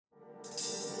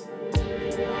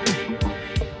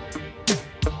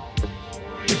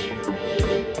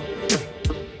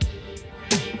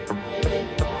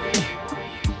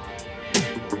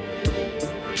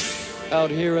Out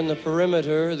here in the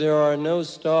perimeter, there are no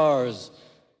stars.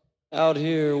 Out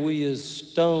here, we is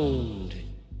stoned,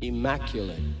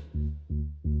 immaculate.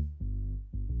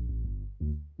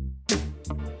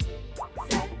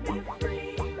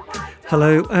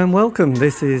 Hello and welcome.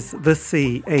 This is the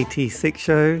C86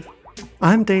 show.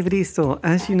 I'm David Eastaugh.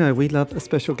 As you know, we love a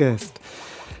special guest.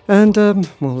 And,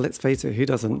 well, let's face it, who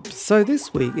doesn't? So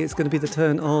this week it's going to be the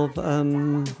turn of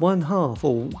one half,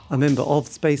 or a member of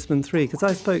Spaceman 3, because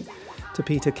I spoke to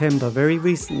Peter Kember very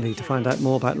recently to find out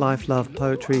more about life, love,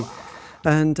 poetry,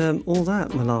 and all that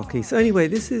malarkey. So anyway,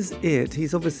 this is it.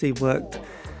 He's obviously worked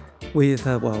with,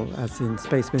 as in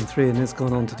Spaceman 3, and has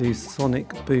gone on to do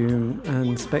Sonic Boom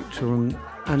and Spectrum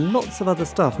and lots of other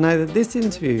stuff. Now, this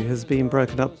interview has been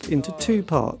broken up into two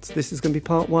parts. This is going to be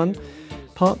part one.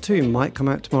 Part two might come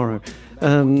out tomorrow.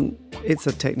 It's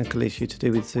a technical issue to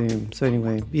do with Zoom. So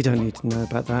anyway, you don't need to know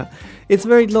about that. It's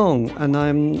very long and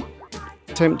I'm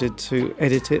tempted to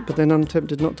edit it, but then I'm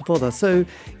tempted not to bother. So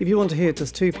if you want to hear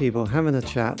just two people having a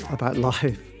chat about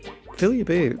life, fill your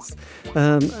boots.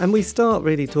 And we start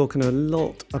really talking a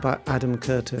lot about Adam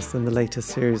Curtis and the latest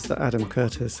series that Adam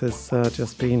Curtis has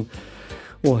just been,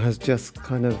 or has just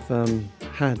kind of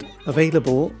had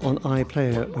available on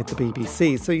iPlayer with the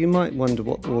BBC. So you might wonder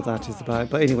what all that is about.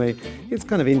 But anyway, it's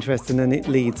kind of interesting and it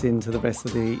leads into the rest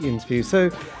of the interview. So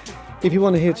if you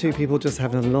want to hear two people just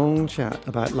having a long chat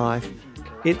about life,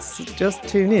 it's just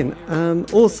tune in.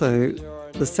 Also,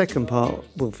 the second part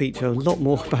will feature a lot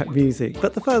more about music.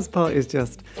 But the first part is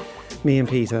just me and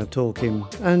Peter talking.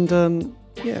 And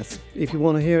yes, if you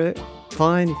want to hear it,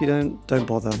 fine. If you don't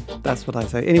bother. That's what I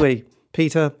say. Anyway,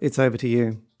 Peter, it's over to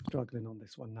you. Struggling on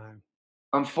this one now.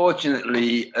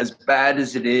 Unfortunately, as bad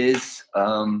as it is,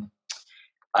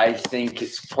 I think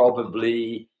it's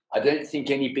probably, I don't think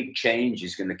any big change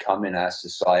is going to come in our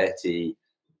society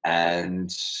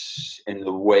and in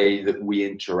the way that we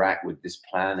interact with this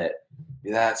planet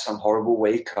without some horrible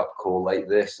wake-up call like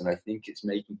this. And I think it's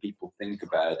making people think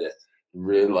about it and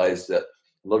realize that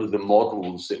a lot of the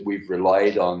models that we've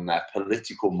relied on, our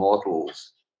political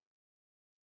models,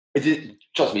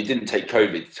 trust me, it didn't take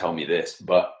COVID to tell me this,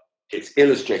 but it's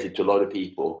illustrated to a lot of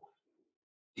people.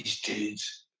 These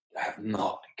dudes have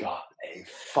not got a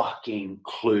fucking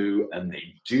clue and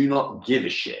they do not give a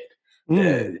shit.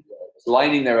 They're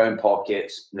lining their own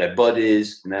pockets, their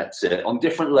buddies, and that's it. On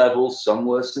different levels, some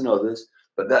worse than others,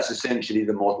 but that's essentially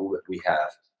the model that we have.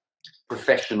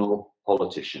 Professional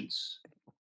politicians.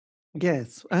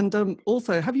 Yes, and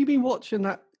also, have you been watching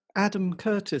that Adam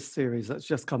Curtis series that's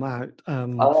just come out?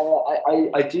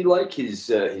 I do like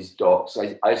his docs.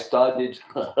 I started.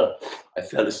 I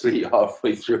fell asleep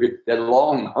halfway through it. They're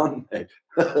long, aren't they?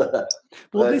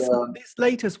 Well, this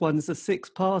latest one is a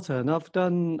 6-parter,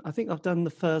 and I think I've done the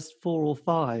first 4 or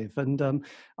 5, and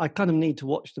I kind of need to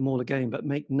watch them all again, but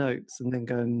make notes and then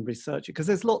go and research it, because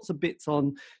there's lots of bits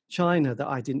on China that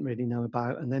I didn't really know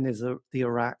about, and then there's the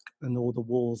Iraq and all the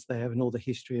wars there and all the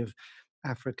history of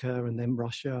Africa and then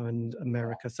Russia and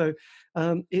America. So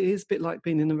it is a bit like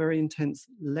being in a very intense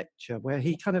lecture where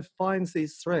he kind of finds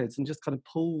these threads and just kind of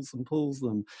pulls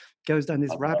them, goes down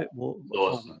this rabbit hole.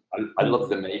 Awesome. I love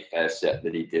the Mayfair set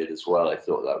that he did as well. I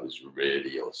thought that was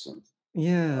really awesome.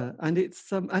 Yeah, and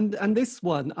it's and this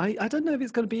one, I don't know if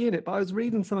it's going to be in it, but I was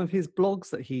reading some of his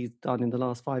blogs that he's done in the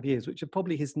last 5 years, which are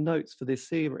probably his notes for this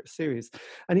series,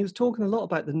 and he was talking a lot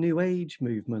about the New Age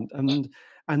movement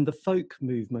and the folk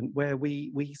movement, where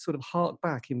we sort of hark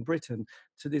back in Britain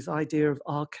to this idea of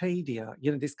Arcadia,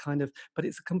 this kind of, but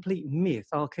it's a complete myth.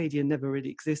 Arcadia never really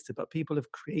existed, but people have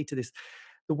created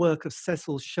the work of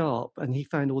Cecil Sharp, and he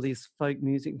found all these folk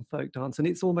music and folk dance, and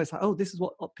it's almost like, oh, this is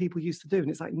what people used to do, and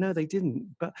it's like, no, they didn't.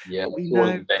 But we know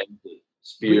invented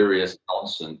spurious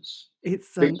nonsense. It's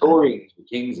Victorians were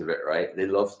kings of it, right? They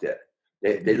loved it.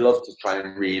 They loved to try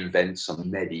and reinvent some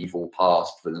medieval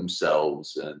past for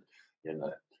themselves, and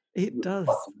it does.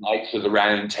 Knights of the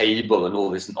Round Table and all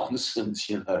this nonsense.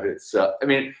 It's I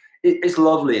mean, it's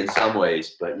lovely in some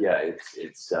ways, but yeah,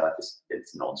 it's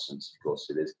nonsense. Of course,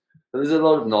 it is. But there's a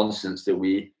lot of nonsense that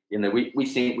we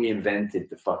think we invented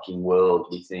the fucking world.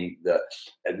 We think that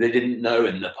they didn't know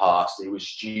in the past. It was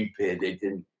stupid. They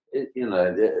didn't.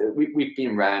 We've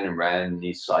been round and round in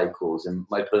these cycles. And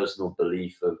my personal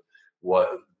belief of what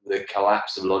the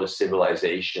collapse of a lot of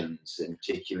civilizations, and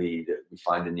particularly that we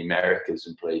find in the Americas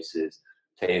and places,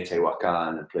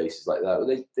 Teotihuacan and places like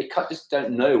that, they just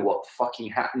don't know what fucking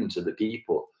happened to the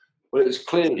people. Well, it was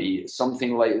clearly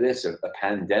something like this, a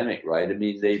pandemic, right? I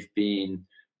mean, they've been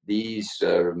these,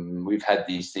 we've had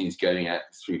these things going out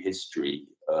through history,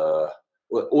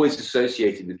 always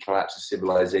associated with collapse of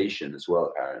civilization as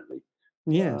well, apparently.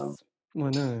 Yes, I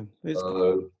know.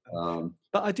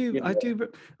 But I you know,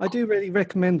 do really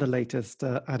recommend the latest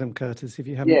Adam Curtis if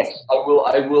you haven't. yes, I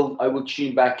will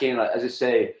tune back in. As I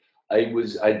say,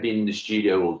 I'd been in the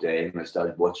studio all day and I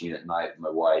started watching it at night with my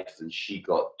wife, and she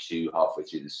got to halfway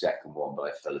through the second one, but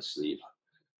I fell asleep.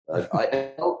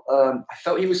 I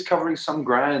felt he was covering some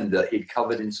ground that he'd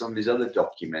covered in some of his other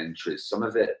documentaries. Some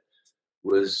of it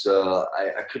was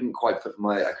I couldn't quite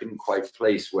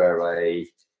place where I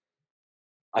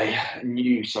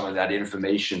knew some of that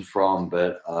information from,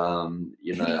 but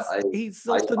He's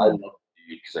I often love the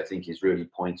dude because I think he's really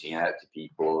pointing out to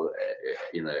people,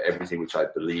 everything which I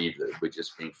believe, that we're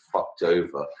just being fucked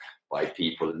over by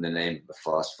people in the name of the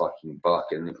fast fucking buck,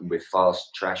 and we're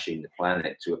fast trashing the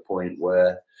planet to a point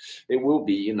where it will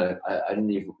be, I don't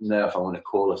even know if I want to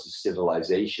call us a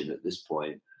civilization at this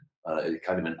point,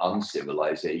 kind of an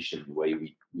uncivilization, the way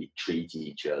we treat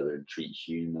each other and treat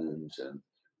humans, and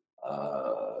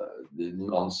the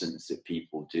nonsense that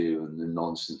people do and the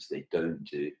nonsense they don't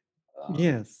do.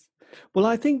 Yes. Well,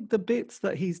 I think the bits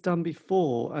that he's done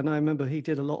before, and I remember he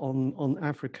did a lot on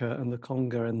Africa and the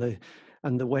Congo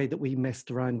and the way that we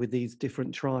messed around with these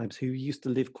different tribes who used to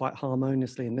live quite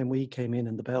harmoniously, and then we came in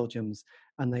and the Belgians,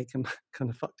 and they kind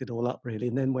of fucked it all up really,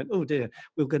 and then went, oh dear,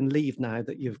 we're going to leave now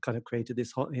that you've kind of created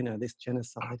this this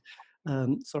genocide.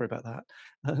 Sorry about that.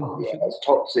 Yeah, it's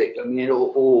toxic. I mean,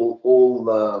 all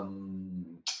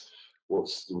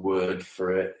what's the word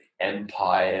for it?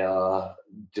 Empire,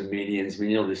 dominions. I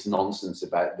mean, all this nonsense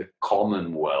about the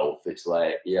Commonwealth. It's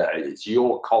like, yeah, it's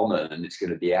your common, and it's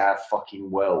going to be our fucking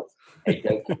wealth. Hey,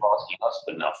 don't keep asking us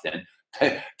for nothing.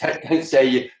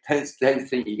 Don't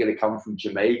think you're going to come from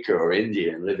Jamaica or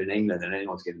India and live in England and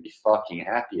anyone's going to be fucking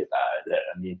happy about it.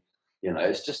 I mean,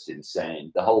 it's just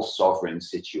insane. The whole sovereign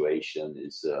situation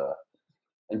is,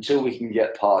 until we can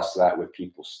get past that, where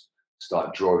people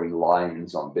start drawing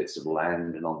lines on bits of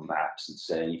land and on maps and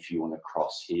saying, if you want to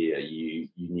cross here, you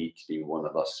need to be one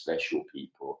of us special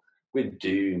people. We're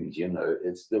doomed,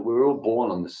 It's that we're all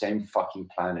born on the same fucking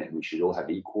planet. We should all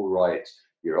have equal rights.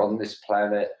 You're on this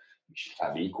planet. You should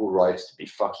have equal rights to be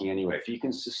fucking anywhere. If you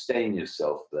can sustain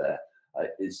yourself there,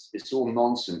 it's all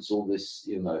nonsense. All this,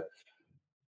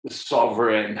 the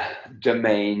sovereign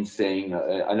domain thing.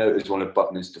 I know it was one of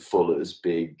Buckminster Fuller's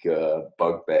big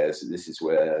bugbears. This is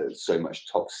where so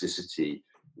much toxicity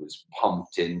was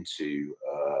pumped into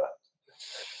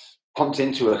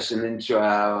us and into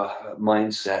our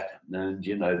mindset. And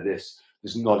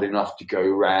there's not enough to go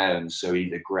around, so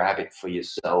either grab it for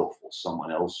yourself or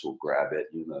someone else will grab it.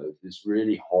 This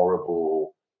really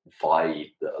horrible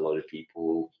vibe that a lot of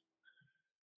people,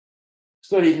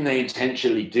 it's not even they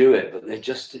intentionally do it, but they're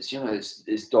just,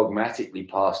 it's dogmatically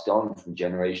passed on from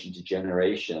generation to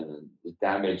generation. And the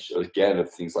damage, again,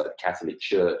 of things like the Catholic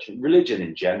Church and religion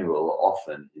in general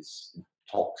often is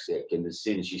toxic. And as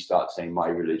soon as you start saying my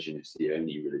religion is the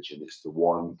only religion, it's the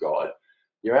one God,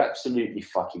 you're absolutely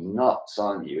fucking nuts,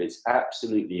 aren't you? It's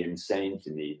absolutely insane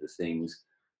to me, the things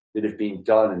that have been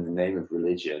done in the name of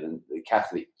religion. And the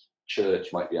Catholic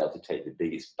Church might be able to take the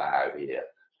biggest bow here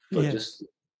for just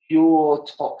pure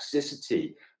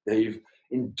toxicity. They've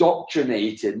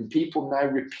indoctrinated, and people now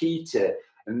repeat it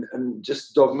and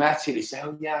just dogmatically say,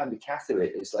 oh yeah, I'm a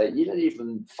Catholic. It's like, you've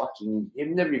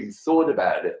never even thought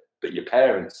about it, but your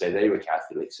parents say they were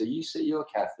Catholic, so you say you're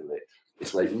Catholic.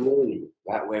 It's like, really,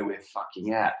 that way we're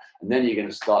fucking at. And then you're going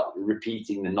to start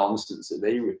repeating the nonsense that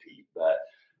they repeat, that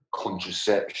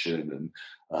contraception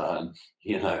and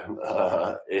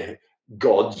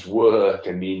God's work.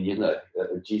 I mean,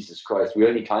 Jesus Christ. We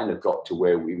only kind of got to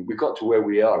where we got to where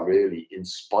we are, really, in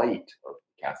spite of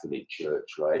the Catholic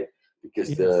Church, right?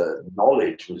 Because the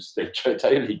knowledge was, they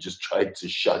totally just tried to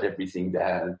shut everything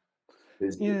down.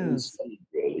 It's insane,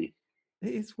 really.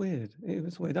 It is weird. It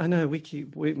was weird. I know me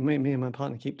and my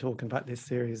partner keep talking about this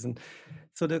series and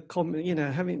sort of,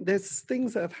 there's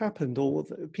things that have happened or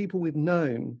people we've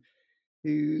known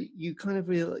who you kind of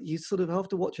you sort of,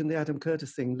 after watching the Adam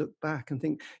Curtis thing, look back and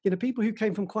think, people who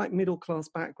came from quite middle class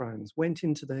backgrounds went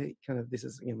into the kind of, this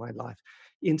is my life,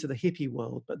 into the hippie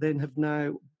world, but then have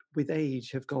now, with age,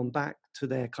 have gone back to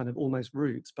their kind of almost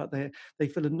roots, but they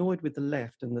feel annoyed with the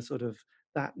left and the sort of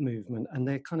that movement, and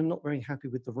they're kind of not very happy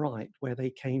with the right, where they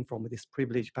came from with this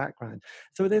privileged background.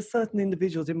 So there's certain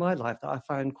individuals in my life that I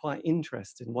found quite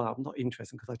interesting. Well, not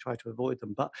interesting because I try to avoid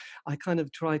them, but I kind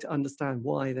of try to understand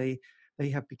why they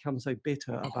have become so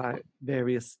bitter about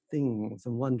various things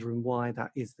and wondering why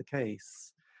that is the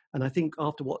case. And I think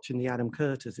after watching the Adam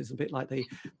Curtis, it's a bit like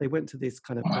they went to this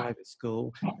kind of private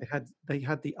school. They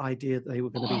had the idea that they were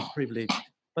going to be privileged,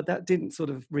 but that didn't sort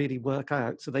of really work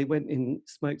out. So they went in,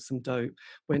 smoked some dope,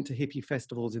 went to hippie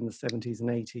festivals in the 70s and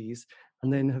 80s,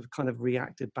 and then have kind of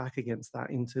reacted back against that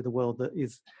into the world that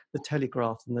is the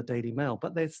Telegraph and the Daily Mail.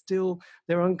 But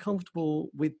they're uncomfortable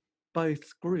with both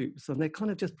groups, and they're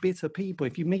kind of just bitter people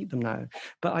if you meet them now.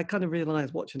 But I kind of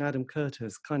realized watching Adam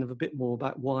Curtis kind of a bit more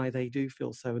about why they do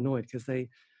feel so annoyed, because they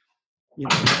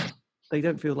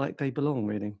don't feel like they belong,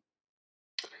 really.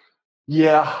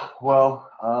 Yeah, well,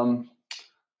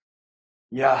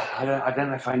 yeah, I don't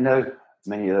know if I know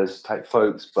many of those type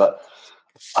folks, but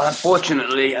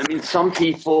unfortunately, I mean, some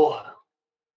people,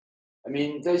 I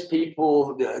mean, those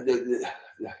people that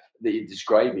you're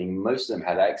describing, most of them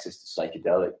had access to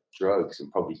psychedelic drugs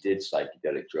and probably did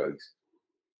psychedelic drugs,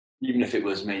 even if it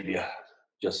was maybe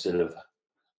just sort of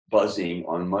buzzing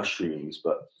on mushrooms.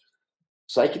 But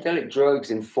psychedelic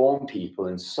drugs inform people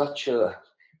in such a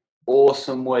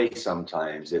awesome way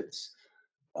sometimes. It's,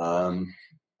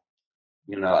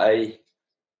 you know,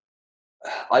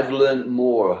 I've learned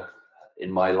more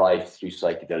in my life through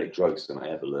psychedelic drugs than I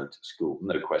ever learned at school,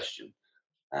 no question,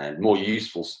 and more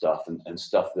useful stuff and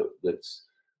stuff that's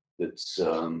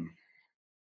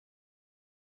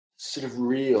sort of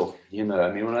real. You know,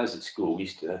 I mean, when I was at school, we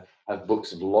used to have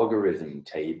books of logarithm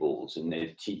tables, and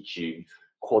they'd teach you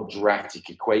quadratic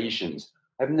equations.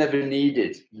 I've never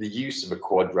needed the use of a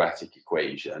quadratic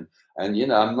equation, and you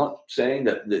know, I'm not saying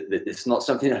that it's not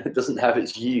something that doesn't have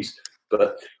its use,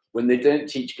 but when they don't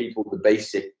teach people the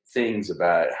basic things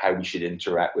about how we should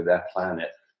interact with our planet,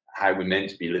 how we're meant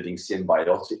to be living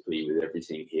symbiotically with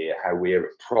everything here, how we're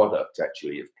a product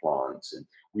actually of plants, and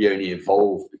we only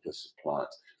evolved because of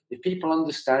plants. If people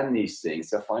understand these things,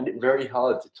 they'll find it very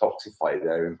hard to toxify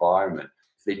their environment.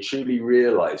 If they truly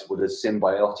realize what a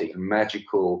symbiotic and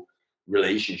magical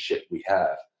relationship we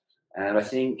have. And I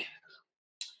think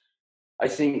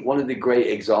one of the great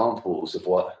examples of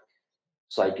what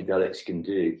psychedelics can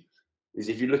do is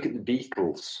if you look at the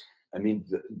Beatles. I mean,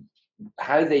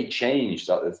 how they changed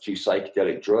through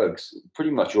psychedelic drugs,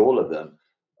 pretty much all of them,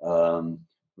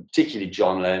 particularly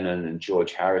John Lennon and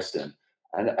George Harrison.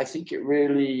 And I think it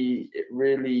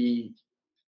really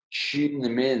tuned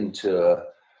them into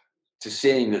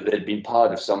seeing that they'd been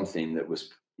part of something that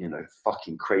was, you know,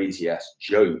 fucking crazy ass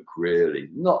joke, really.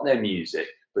 Not their music,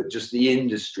 but just the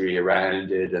industry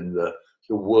around it and the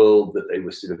world that they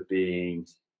were sort of being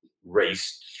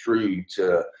raced through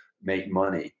to make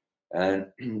money. And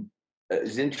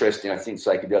it's interesting, I think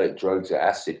psychedelic drugs or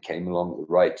acid came along at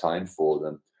the right time for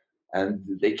them. And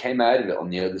they came out of it on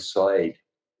the other side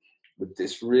with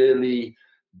this really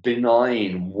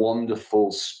benign,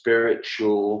 wonderful,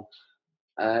 spiritual,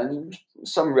 and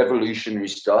some revolutionary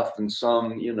stuff and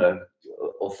some, you know,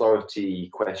 authority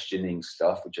questioning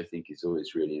stuff, which I think is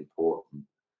always really important.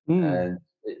 And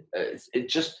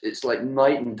it's like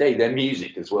night and day. Their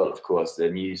music as well, of course,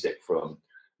 their music from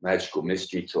Magical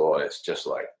Mystery Tour, it's just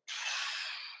like,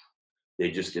 they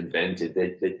just invented,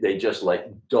 they just like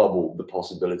doubled the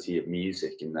possibility of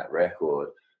music in that record.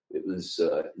 It was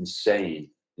insane,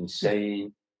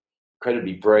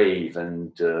 incredibly brave,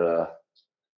 and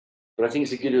but I think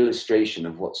it's a good illustration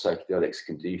of what psychedelics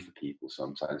can do for people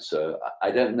sometimes. So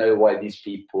I don't know why these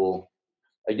people,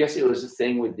 I guess it was a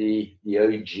thing with the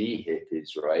OG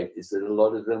hippies, right? Is that a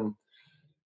lot of them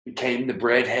became the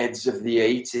breadheads of the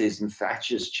 80s and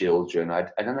Thatcher's children. I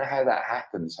don't know how that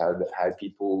happens, how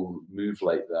people move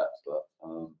like that, but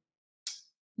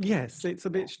yes, it's a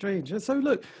bit strange. And so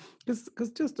look, because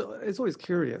just it's always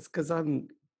curious, because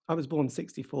I was born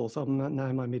 64, so I'm now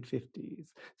in my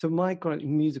mid-50s. So my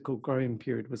musical growing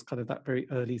period was kind of that very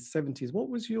early 70s. What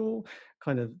was your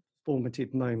kind of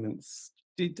formative moments?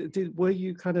 Were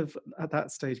you kind of at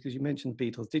that stage, because you mentioned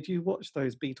Beatles, did you watch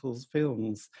those Beatles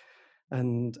films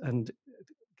and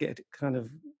get kind of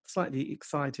slightly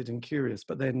excited and curious?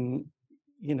 But then,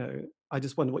 you know, I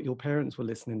just wonder what your parents were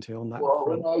listening to on that front.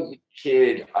 When I was a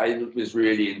kid, I was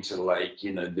really into, like,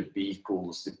 you know, the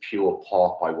Beatles, the pure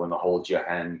pop, I want to hold your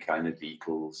hand kind of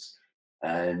Beatles.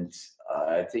 And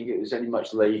I think it was only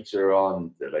much later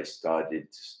on that I started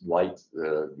to like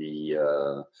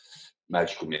the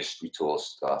Magical Mystery Tour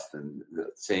stuff and the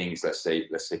things, let's say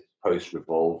post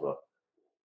Revolver.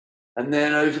 And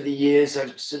then over the years,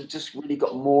 I've sort of just really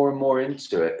got more and more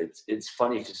into it. It's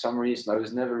funny, for some reason, I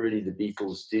was never really the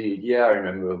Beatles dude. Yeah, I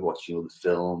remember watching all the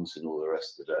films and all the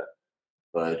rest of it.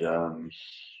 But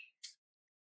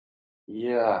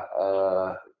yeah,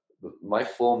 my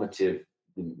formative,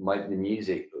 the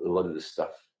music, a lot of the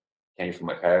stuff came from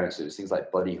my parents. It was things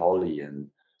like Buddy Holly and,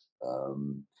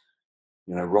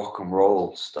 you know, rock and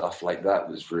roll stuff like that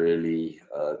was really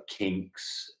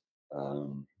Kinks,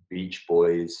 Beach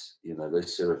Boys, you know,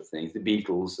 those sort of things. The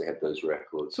Beatles, they had those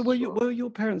records So as well. were your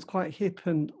parents quite hip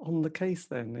and on the case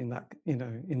then in that, you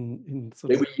know, in sort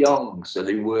They of... were young, so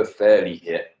they were fairly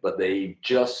hip, but they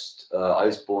just, I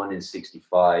was born in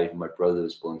 65, my brother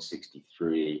was born in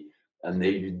 63, and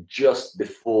they were just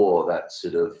before that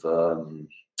sort of,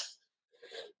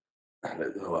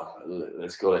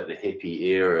 let's call it the hippie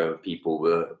era. People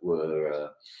were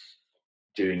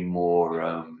doing more,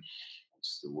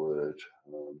 what's the word?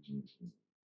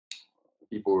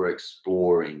 People were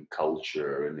exploring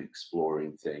culture and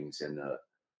exploring things in a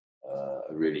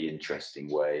really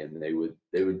interesting way, and they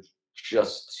were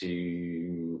just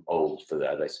too old for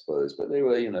that, I suppose. But they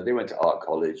were, you know, they went to art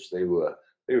college. They were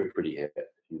pretty hip,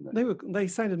 you know. They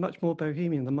sounded much more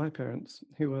bohemian than my parents,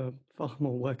 who were far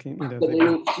more working, you know, But they they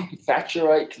were... were super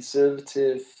Thatcherite,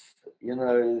 conservative, you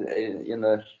know,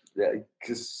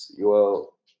 because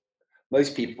well,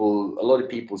 most people, a lot of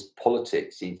people's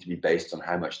politics seem to be based on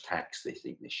how much tax they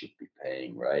think they should be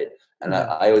paying, right? And Yeah.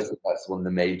 I always think that's one of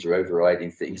the major overriding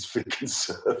things for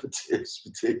conservatives,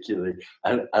 particularly.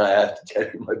 And I have to tell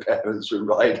you, my parents were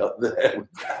right up there with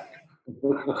that.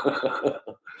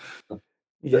 A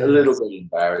little Yes. bit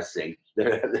embarrassing.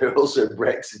 They're also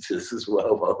Brexiters as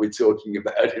well, while we're talking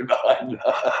about it.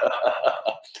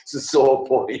 It's a sore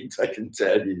point, I can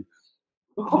tell you.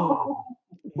 Oh,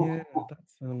 yeah,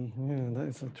 that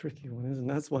is a tricky one, isn't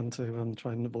it? That's one to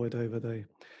try and avoid over the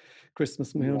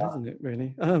Christmas meal, Yeah, isn't it,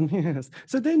 really? Yes.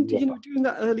 So then, yeah. you know, during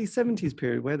that early 70s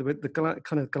period where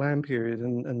kind of glam period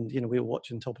and, you know, we were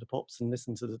watching Top of the Pops and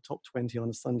listening to the top 20 on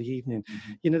a Sunday evening,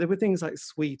 Mhm. you know, there were things like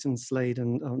Sweet and Slade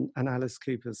and Alice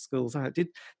Cooper's Schools Out. Did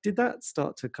that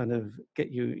start to kind of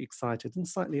get you excited and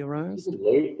slightly aroused?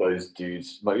 Like those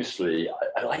dudes mostly.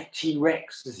 I like T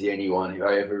Rex is the only one who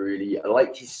I ever really. I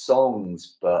liked his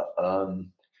songs, but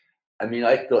I mean,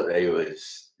 I thought they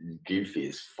was goofy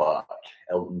as fuck.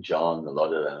 Elton John, a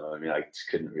lot of them. I mean, I just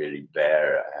couldn't really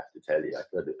bear it. I have to tell you, I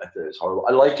thought it was horrible.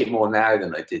 I like it more now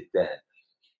than I did then.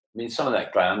 I mean, some of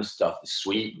that glam stuff, the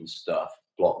Sweet and stuff,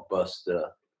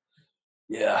 Blockbuster.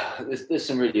 Yeah, there's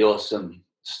some really awesome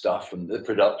stuff, and the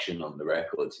production on the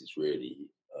records is really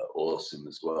awesome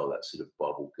as well. That sort of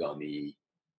bubblegummy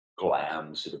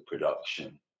glam sort of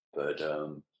production. But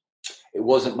it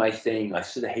wasn't my thing. I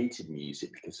sort of hated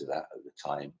music because of that at the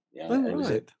time. Yeah, Oh, it was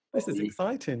right. This is probably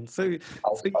exciting. So, so I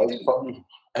you was didn't... probably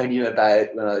only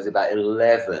about when I was about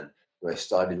 11 where I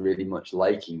started really much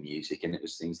liking music, and it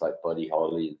was things like Buddy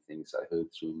Holly and things I heard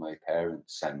through my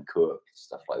parents, Sam Cooke,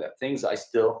 stuff like that. Things I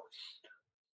still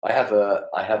I have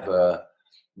a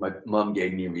my mum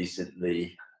gave me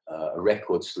recently a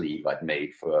record sleeve I'd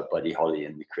made for Buddy Holly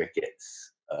and the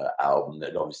Crickets album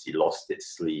that obviously lost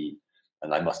its sleeve,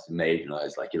 and I must have made when I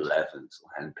was like 11, so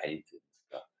hand painted and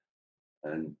stuff.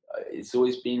 And it's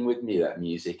always been with me, that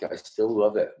music. I still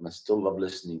love it, and I still love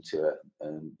listening to it.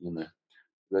 And you know,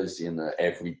 was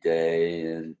every day,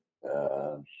 and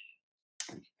uh,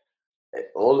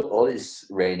 all is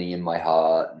raining in my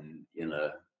heart, and you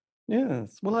know.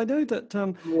 Yes. Well, I know that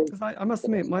because I must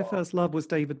admit, my first love was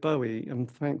David Bowie, and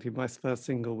thankfully, my first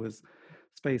single was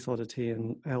Space Oddity,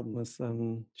 and album was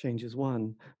Changes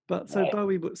One. But so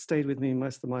Bowie stayed with me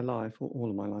most of my life, or all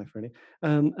of my life, really.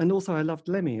 And also, I loved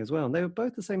Lemmy as well. And they were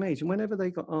both the same age. And whenever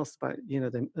they got asked about, you know,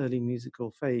 the early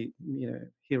musical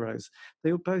heroes,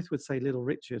 they both would say Little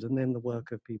Richard, and then the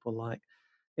work of people like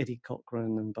Eddie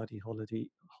Cochran and Buddy Holly,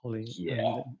 Yeah,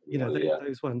 and you know yeah,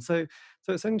 those ones. So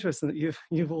it's interesting that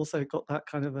you've also got that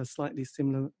kind of a slightly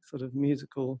similar sort of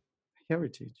musical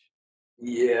heritage.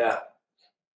 yeah,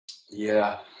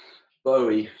 yeah.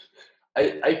 Bowie.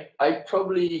 I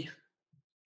probably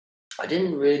I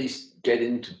didn't really get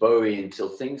into Bowie until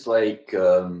things like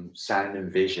Sound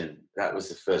and Vision. That was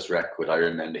the first record I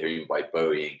remember hearing by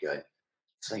Bowie and going,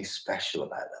 something special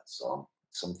about that song.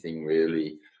 Something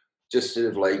really just sort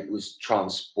of like was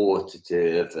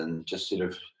transportative and just sort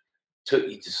of took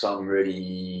you to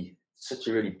such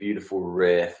a really beautiful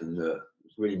riff, and the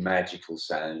really magical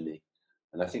sounding.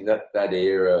 And I think that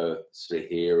era, sort of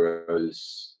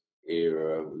Heroes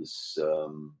era, was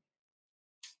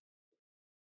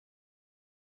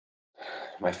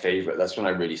my favorite. That's when I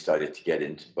really started to get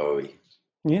into Bowie.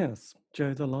 Yes,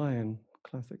 Joe the Lion,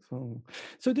 classic song.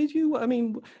 So did you? I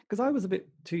mean, because I was a bit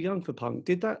too young for punk.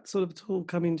 Did that sort of all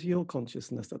come into your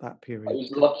consciousness at that I period?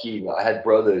 was lucky that I had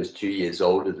brothers 2 years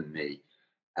older than me,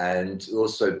 and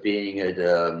also being at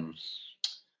a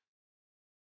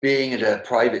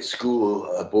private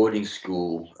school, a boarding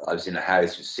school. I was in a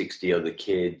house with 60 other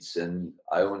kids, and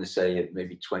I want to say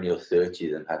maybe 20 or 30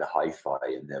 of them had a hi-fi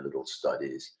in their little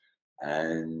studies.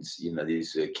 And you know,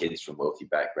 these kids from wealthy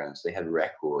backgrounds, they had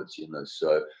records. You know,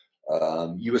 so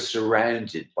you were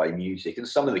surrounded by music, and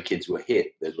some of the kids were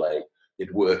hip. They'd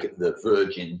work at the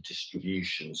Virgin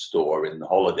distribution store in the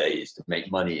holidays to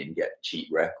make money and get cheap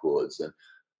records, and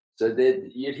so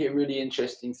you'd hear really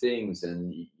interesting things,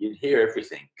 and you'd hear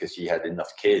everything because you had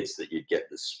enough kids that you'd get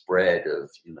the spread of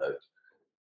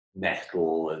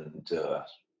metal and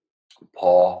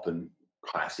pop and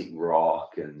classic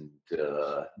rock and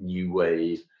new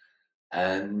wave.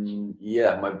 And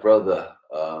yeah, my brother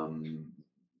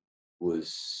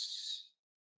was,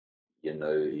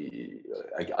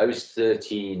 I was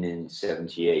 13 in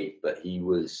 78, but he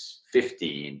was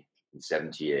 15 in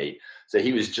 78. So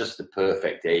he was just the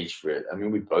perfect age for it. I mean,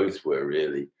 we both were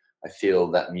really. I feel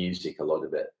that music, a lot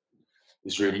of it,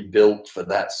 was really built for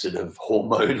that sort of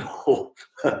hormonal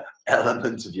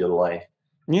element of your life.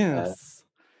 Yes.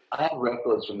 I have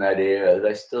records from that era that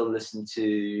I still listen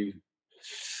to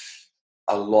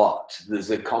a lot. There's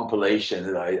a compilation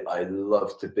that I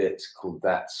love to bits called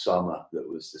That Summer, that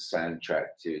was the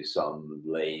soundtrack to some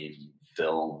lame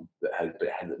film that had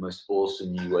the most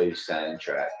awesome new wave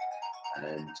soundtrack.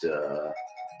 And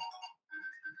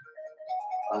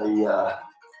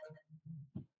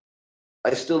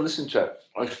I still listen to it.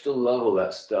 I still love all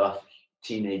that stuff.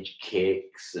 Teenage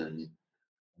Kicks and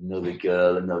Another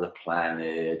Girl, Another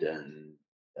Planet, and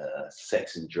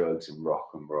Sex and Drugs and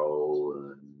Rock and Roll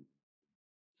and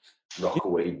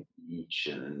Rockaway Beach,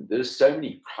 and there's so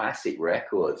many classic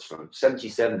records from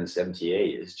 77 and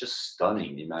 78. It's just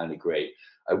stunning, the amount of great.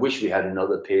 I wish we had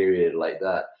another period like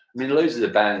that. I mean, loads of the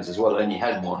bands as well only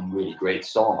had one really great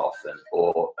song often,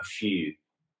 or a few,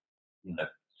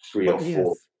 3 or 4.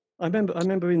 Yes. I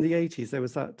remember in the 80s there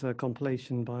was that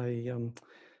compilation by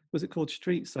was it called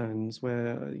Street Sounds,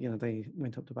 where they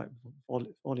went up to about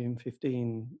volume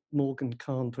 15. Morgan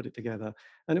Khan put it together,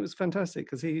 and it was fantastic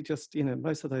because he just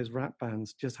most of those rap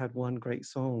bands just had one great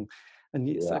song,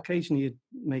 and so occasionally you'd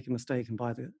make a mistake and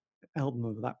buy the album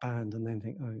of that band and then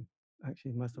think, oh,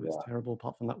 actually most of it's terrible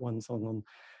apart from that one song on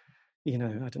I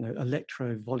don't know,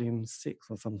 Electro Volume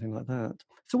 6 or something like that.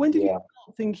 So when did you start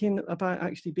thinking about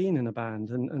actually being in a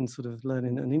band and sort of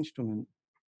learning an instrument?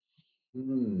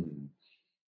 I'm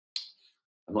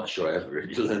not sure I ever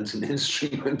really learned an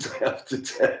instrument, I have to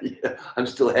tell you. I'm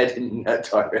still heading in that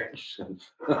direction.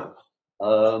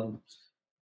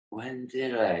 When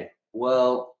did I?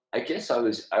 Well, I guess it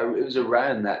was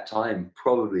around that time,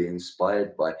 probably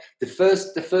inspired by the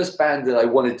first band that I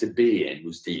wanted to be in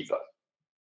was Devo.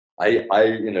 I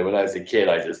when I was a kid,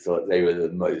 I just thought they were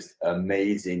the most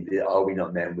amazing. The Are We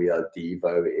Not Men, We Are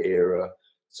Devo era,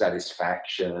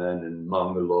 Satisfaction and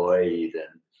Mongoloid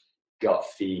and Gut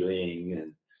Feeling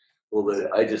and all the.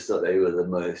 I just thought they were the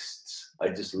most. I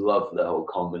just loved the whole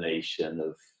combination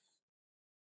of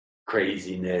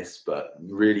craziness, but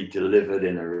really delivered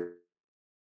in a.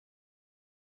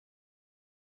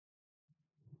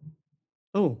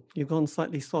 Oh, you've gone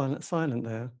slightly silent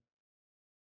there.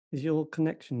 Is your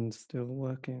connection still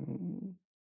working?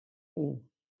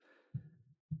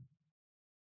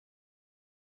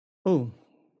 Oh,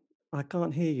 I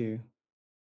can't hear you.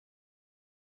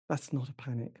 That's not a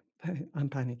panic. I'm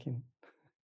panicking.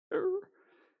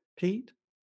 Pete?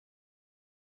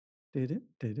 Did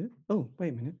it? Oh,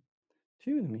 wait a minute.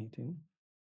 2 in a meeting.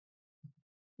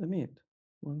 A minute.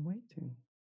 1 waiting.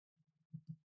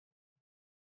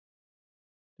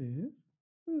 Did it?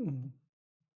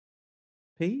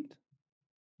 Pete?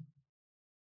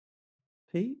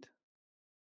 Pete?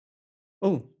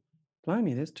 Oh,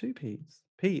 blimey, there's 2 Petes.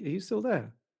 Pete, are you still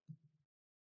there?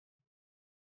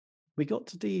 We got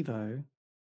to Devo,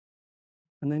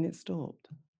 and then it stopped.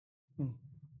 Oh,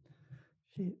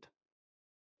 shit.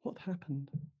 What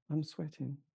happened? I'm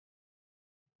sweating.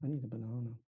 I need a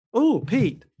banana. Oh,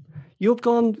 Pete, you've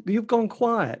gone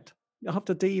quiet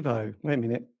after Devo. Wait a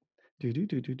minute.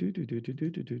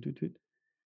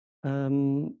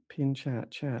 Pin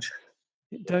chat.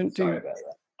 Don't do. Sorry about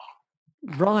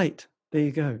that. Right. There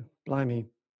you go. Blimey.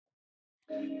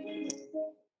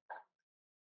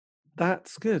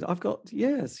 That's good.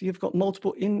 You've got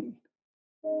multiple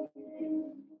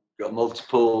Got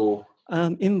multiple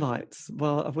invites.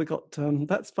 Well, have we got?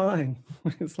 That's fine.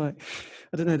 It's like,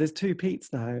 I don't know. There's 2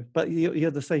 Petes now, but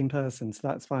you're the same person, so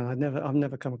that's fine. I've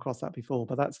never come across that before,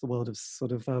 but that's the world of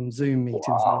sort of Zoom meetings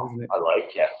now, isn't it? I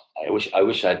like it. I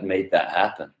wish I'd made that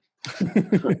happen.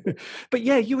 But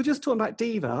yeah, you were just talking about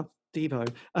Devo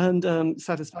and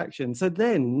Satisfaction. So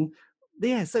then,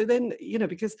 because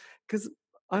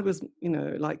I was,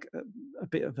 like a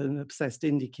bit of an obsessed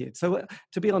indie kid. So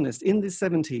to be honest, in the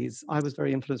 70s, I was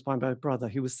very influenced by my brother,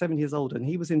 who was 7 years older, and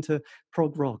he was into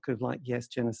prog rock of like Yes,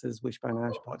 Genesis, Wishbone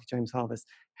Ash, Party James Harvest,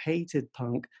 hated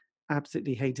punk,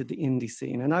 absolutely hated the indie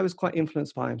scene, and I was quite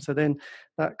influenced by him. So then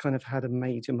that kind of had a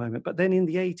major moment. But then in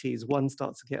the 80s, one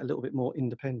starts to get a little bit more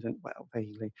independent, well,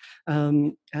 vaguely.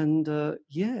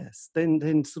 Yes,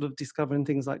 then sort of discovering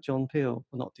things like John Peel,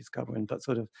 well, not discovering, but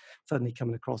sort of suddenly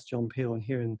coming across John Peel and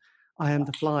hearing I Am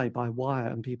the Fly by Wire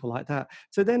and people like that.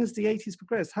 So then as the 80s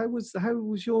progressed, how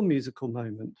was your musical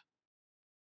moment?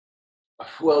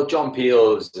 Well, John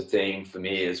Peel was the thing for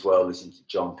me as well. Listening to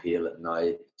John Peel at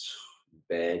night, in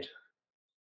bed.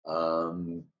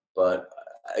 But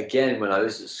again, when I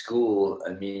was at school,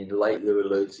 I mean, like there were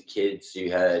loads of kids who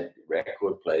had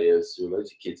record players. There were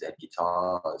loads of kids that had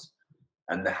guitars,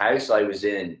 and the house I was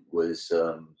in was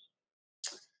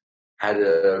had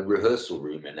a rehearsal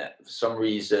room in it. For some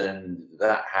reason,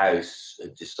 that house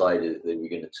had decided that they were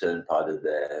going to turn part of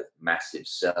their massive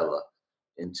cellar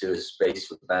into a space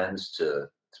for bands to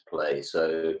play.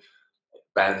 So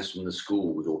bands from the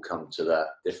school would all come to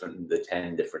the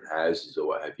 10 different houses or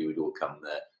what have you would all come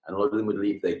there. And a lot of them would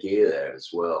leave their gear there as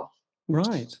well.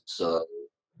 Right. So,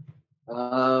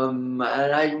 and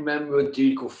I remember a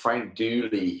dude called Frank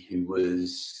Dooley, who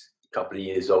was a couple of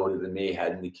years older than me,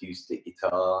 had an acoustic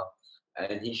guitar.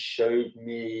 And he showed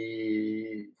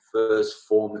me first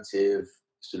formative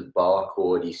sort of bar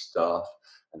chordy stuff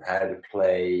and how to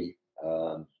play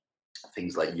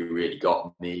things like You Really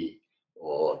Got Me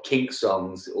or Kink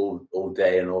songs all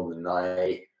day and all the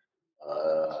night.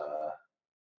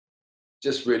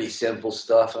 Just really simple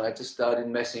stuff. And I just started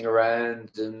messing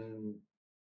around and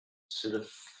sort of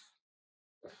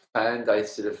found I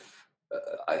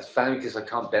found because I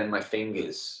can't bend my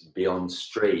fingers beyond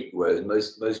straight, whereas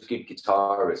most good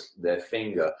guitarists, their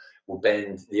finger will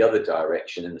bend the other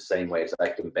direction in the same way as I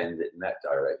can bend it in that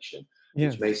direction,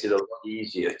 yes. Which makes it a lot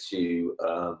easier to,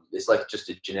 it's like just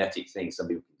a genetic thing. Some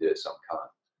people can do it, some can't.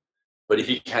 But if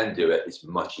you can do it, it's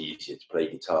much easier to play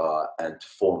guitar and to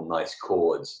form nice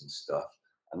chords and stuff.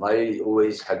 And I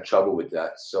always had trouble with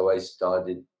that. So I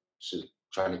started sort of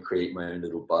trying to create my own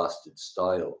little bastard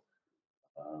style.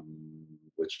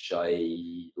 Which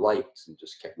I liked and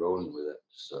just kept rolling with it.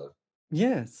 So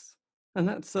yes, and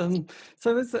that's so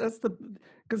as the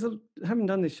because I haven't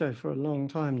done this show for a long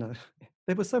time now.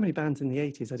 There were so many bands in the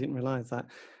 80s. I didn't realize that.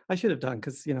 I should have done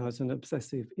because I was an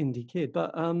obsessive indie kid.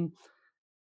 But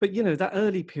that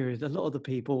early period, a lot of the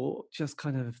people just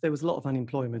there was a lot of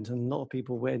unemployment, and a lot of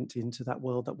people went into that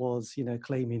world that was,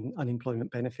 claiming unemployment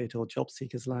benefit or job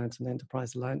seekers allowance and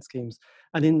enterprise allowance schemes.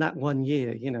 And in that 1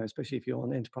 year, especially if you're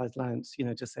on enterprise allowance,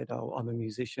 just said, oh, I'm a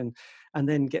musician, and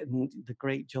then getting the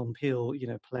great John Peel,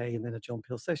 play, and then a John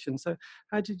Peel session. So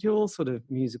how did your sort of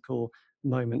musical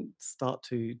moment start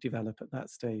to develop at that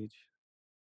stage?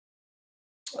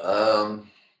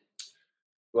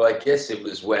 Well, I guess it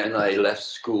was when I left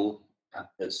school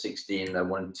at 16. I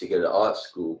wanted to go to art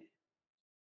school,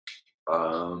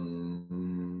 or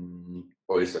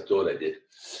at least I thought I did.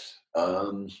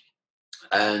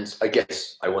 And I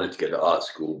guess I wanted to go to art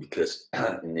school because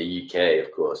in the UK,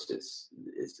 of course, it's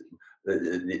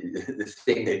the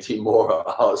thing they do more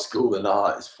at art school than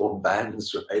art is form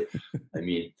bands, right? I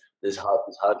mean, there's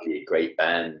hardly a great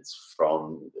band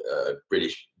from a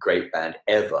British great band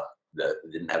ever that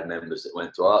didn't have members that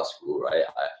went to art school, right?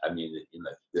 I mean,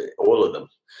 all of them.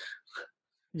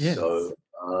 Yes.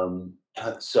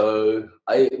 So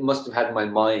I must have had my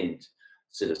mind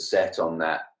sort of set on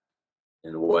that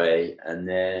in a way, and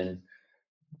then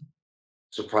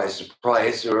surprise,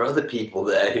 surprise, there were other people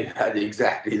there who had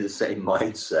exactly the same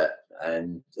mindset.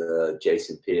 And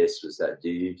Jason Pierce was that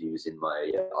dude. He was in my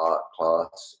art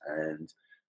class, and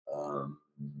I'm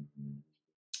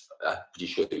pretty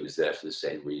sure he was there for the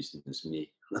same reason as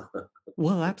me.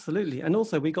 Well, absolutely. And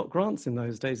also we got grants in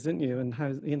those days, didn't you? And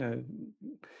how,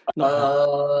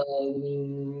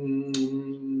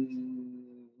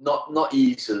 not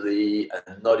easily,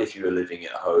 and not if you were living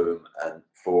at home and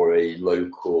for a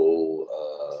local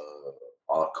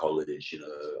art college.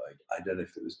 I don't know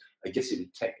if it was, I guess it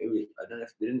would I don't know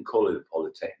if they didn't call it a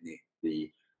polytechnic,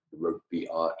 the Rugby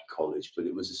Art College, but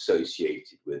it was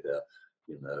associated with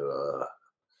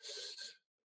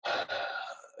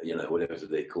whatever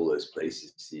they call those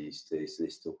places these days. They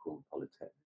still call them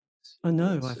polytechnics. I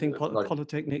know. I think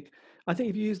polytechnic. I think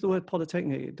if you use the word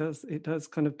polytechnic, it does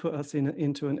kind of put us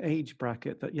into an age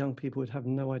bracket that young people would have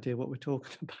no idea what we're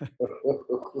talking about.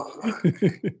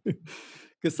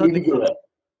 Because suddenly, Google it.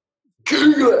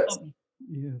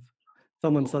 Yes,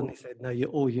 someone suddenly said, "No, you're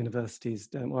all universities.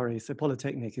 Don't worry." So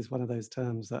polytechnic is one of those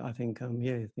terms that I think, I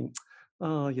think,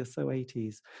 oh, you're so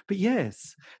 80s. But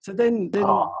yes, so then.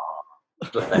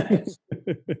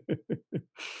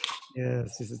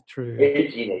 Yes, this is true.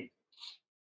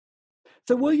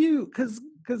 So were you, because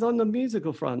because on the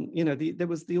musical front, you know, there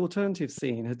was the alternative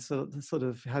scene had sort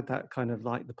of had that kind of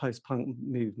like the post-punk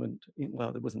movement.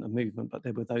 Well, there wasn't a movement, but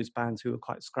there were those bands who were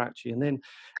quite scratchy. And then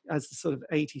as the sort of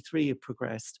 83 had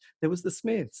progressed, there was the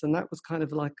Smiths, and that was kind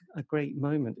of like a great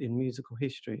moment in musical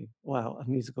history. Well, a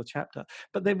musical chapter.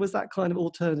 But there was that kind of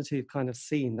alternative kind of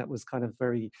scene that was kind of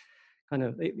very kind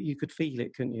of, you could feel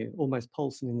it, couldn't you? Almost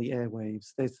pulsing in the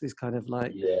airwaves. There's this kind of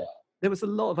like, Yeah. there was a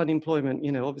lot of unemployment.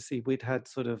 You know, obviously we'd had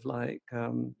sort of like,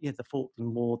 the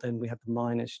Falkland War, then we had the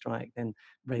miners' strike, then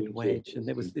Red Wedge, and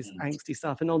there was this angsty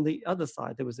stuff. And on the other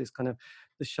side, there was this kind of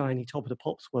the shiny top of the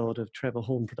pops world of Trevor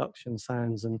Horn production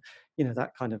sounds, and, you know,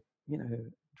 that kind of, you know,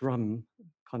 drum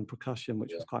kind of percussion,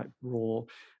 which was quite raw,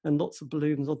 and lots of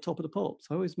balloons on top of the pops.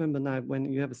 I always remember now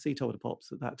when you ever see top of the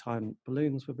pops at that time,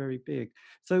 balloons were very big.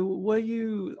 So were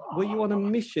you on a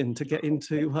mission to get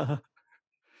into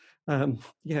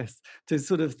yes, to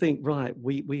sort of think, right,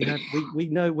 we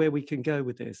know where we can go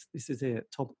with this. This is it.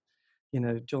 Top, you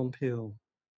know, John Peel.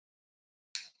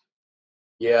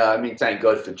 Yeah, I mean, thank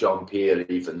God for John Peel,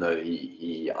 even though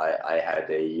I had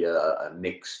a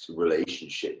mixed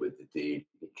relationship with the dude,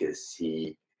 because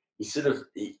he sort of,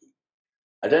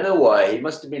 I don't know why, he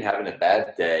must have been having a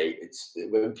bad day. It's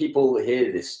when people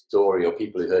hear this story or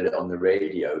people who heard it on the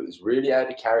radio, it was really out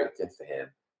of character for him.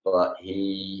 But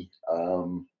he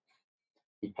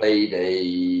played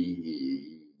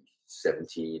a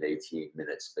 17,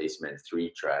 18-minute Spacemen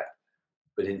 3 track,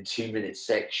 but in 2-minute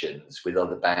sections with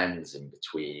other bands in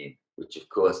between, which of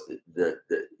course the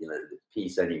you know, the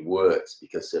piece only works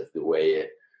because of the way it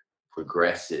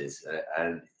progresses,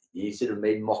 and he sort of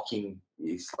made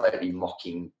slightly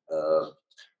mocking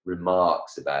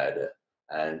remarks about it,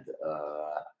 and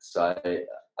so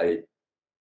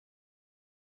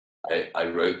I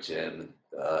wrote to him,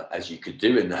 as you could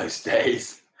do in those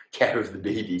days, care of the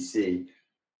BBC,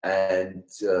 and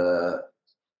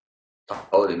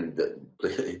told him that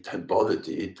don't bother,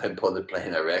 dude. Don't bother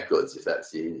playing our records if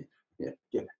that's you. Yeah.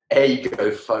 A,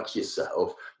 go fuck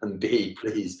yourself, and B,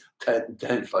 please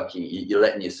don't fucking. You're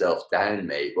letting yourself down,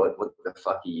 mate. What the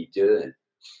fuck are you doing?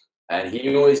 And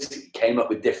he always came up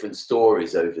with different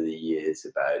stories over the years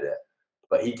about it.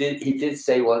 But he did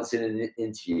say once in an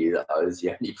interview that I was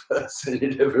the only person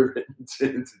who'd ever written to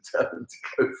him to tell him to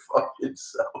go fuck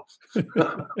himself.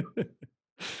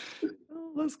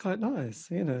 Oh, that's quite nice.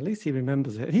 You know, at least he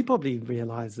remembers it. He probably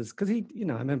realizes, because he, you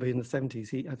know, I remember in the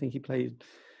 70s, I think he played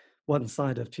one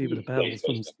side of Tubular Bells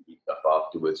from stuff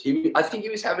afterwards. I think he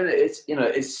was having it. It's, you know,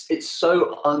 it's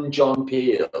so un-John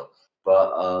Peel,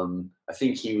 but I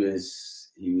think he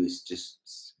was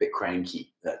just a bit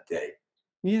cranky that day.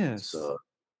 Yes. So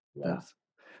yeah.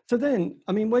 So then,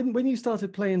 I mean, when you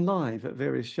started playing live at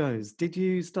various shows, did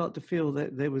you start to feel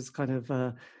that there was kind of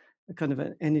a kind of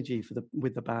an energy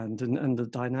with the band and the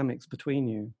dynamics between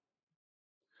you?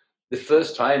 The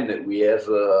first time that we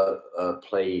ever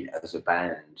played as a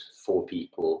band, 4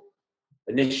 people,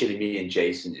 initially me and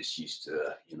Jason just used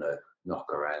to, you know,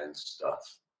 knock around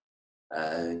stuff.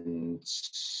 And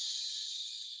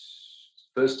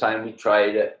first time we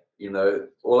tried it, you know,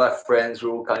 all our friends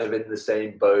were all kind of in the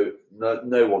same boat.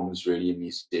 No one was really a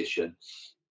musician.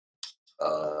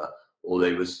 Or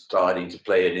they were starting to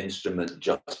play an instrument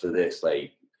just for this,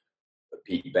 like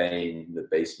Pete Bain, the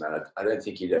bass man. I don't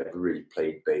think he'd ever really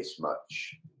played bass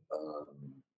much.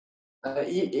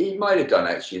 He might have done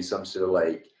actually in some sort of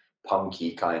like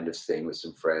punky kind of thing with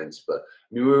some friends, but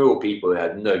I mean, we were all people who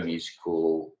had no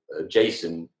musical.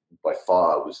 Jason, by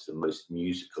far, was the most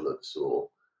musical of us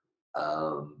all,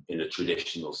 in a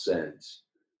traditional sense.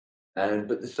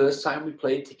 But the first time we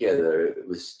played together, it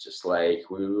was just like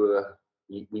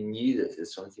we knew that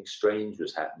there's something strange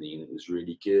was happening, and it was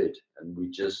really good. And we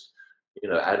just, you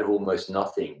know, out of almost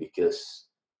nothing, because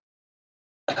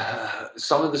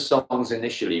some of the songs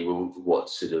initially were what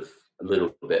sort of a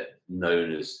little bit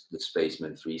known as the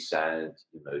Spacemen 3 sound,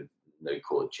 you know, no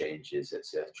chord changes,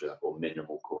 etc., or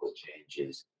minimal chord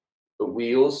changes. But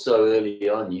we also early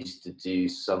on used to do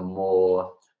some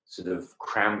more sort of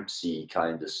Crampsy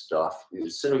kind of stuff. It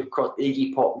was sort of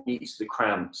Iggy Pop meets the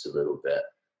Cramps a little bit.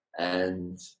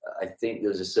 And I think there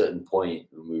was a certain point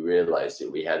when we realized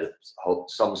that we had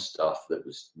some stuff that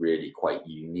was really quite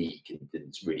unique and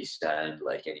didn't really sound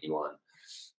like anyone,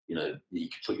 you know, you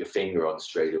could put your finger on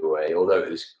straight away, although it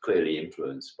was clearly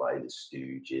influenced by the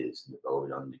Stooges and the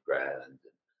Velvet Underground and,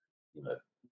 you know,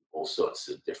 all sorts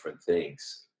of different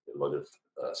things. A lot of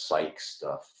psych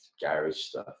stuff, garage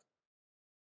stuff.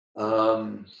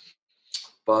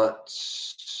 But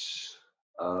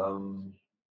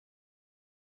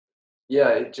yeah,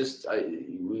 it just I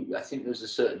think there was a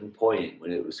certain point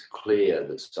when it was clear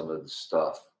that some of the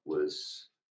stuff was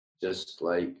just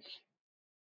like,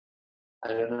 I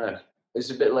don't know.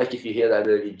 It's a bit like if you hear that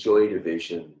early Joy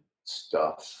Division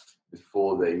stuff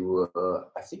before they were.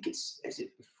 I think is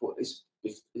it before?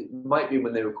 It might be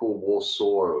when they were called Warsaw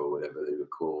or whatever they were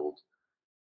called,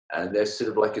 and they're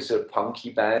sort of like a sort of punky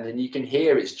band, and you can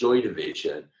hear it's Joy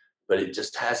Division, but it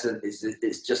just hasn't.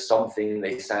 It's just something.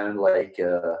 They sound like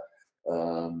a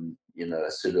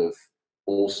sort of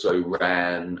also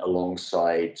ran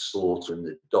alongside Slaughter and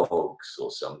the Dogs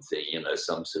or something.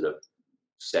 Some sort of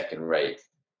second rate,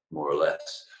 more or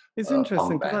less. It's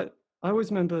interesting Punk band. because I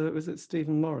always remember, was it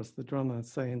Stephen Morris, the drummer,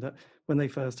 saying that when they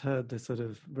first heard the sort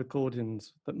of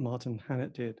recordings that Martin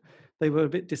Hannett did, they were a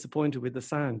bit disappointed with the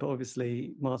sound, but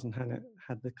obviously Martin Hannett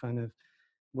had the kind of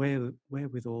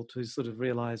wherewithal to sort of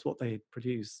realize what they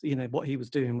produced. What he was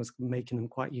doing was making them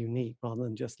quite unique rather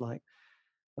than just like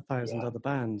 1,000 other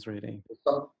bands, really.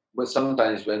 But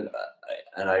sometimes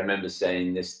and I remember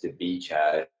saying this to Beach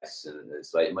House, and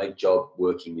it's like, my job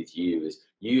working with you is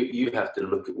you have to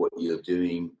look at what you're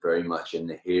doing very much in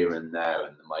the here and now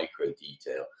and the micro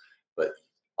detail. But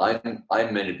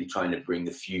I'm meant to be trying to bring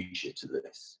the future to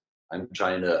this. I'm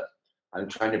trying to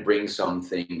bring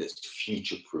something that's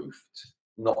future proofed,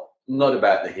 not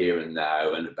about the here and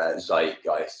now and about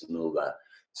zeitgeist and all that.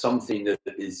 Something that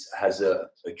has a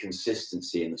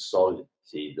consistency and a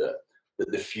solidity that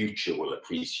the future will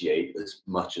appreciate as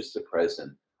much as the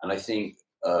present. And I think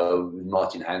with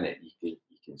Martin Hannett, you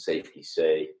can safely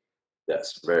say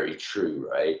that's very true,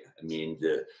 right? I mean,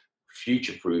 the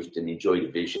future-proofed and Joy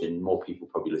Division, more people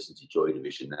probably listen to Joy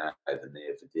Division now than they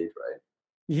ever did, right?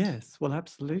 Yes, well,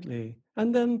 absolutely.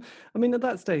 And then, I mean, at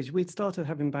that stage, we'd started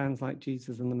having bands like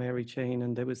Jesus and the Mary Chain,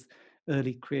 and there was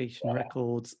early Creation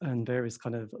Records and various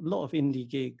kind of, a lot of indie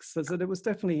gigs. So there was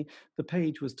definitely, the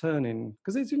page was turning.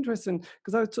 Because it's interesting,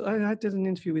 because I did an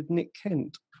interview with Nick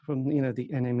Kent from, the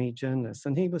NME journalist,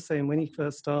 and he was saying when he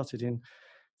first started in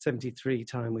 73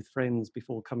 time with friends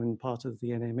before becoming part of the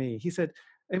NME, he said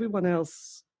everyone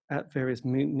else at various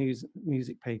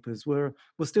music papers were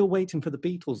still waiting for the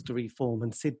Beatles to reform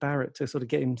and Syd Barrett to sort of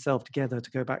get himself together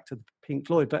to go back to Pink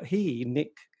Floyd. But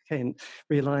Nick Kent,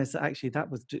 realised that actually that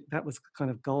was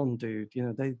kind of gone, dude.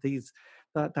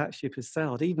 That ship has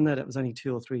sailed, even though that was only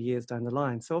 2 or 3 years down the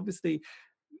line. So obviously,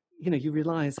 you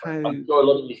realise how. I'm sure a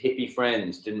lot of his hippie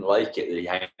friends didn't like it that he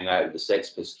hang out with the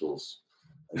Sex Pistols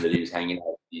and that he was hanging out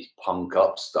with these punk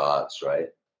upstarts, right?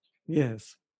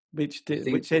 Yes, which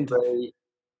ended.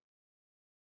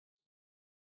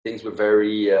 Things were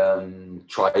very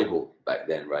tribal back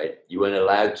then, right? You weren't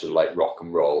allowed to like rock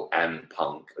and roll and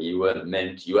punk. You weren't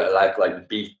allowed to like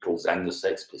the Beatles and the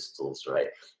Sex Pistols, right?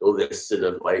 All this sort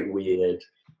of like weird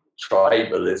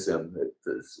tribalism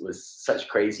that was such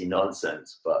crazy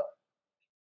nonsense. But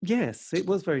yes, it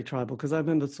was very tribal, because I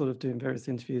remember sort of doing various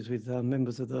interviews with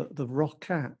members of the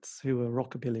Rockettes, who were a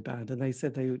rockabilly band, and they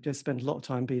said they just spent a lot of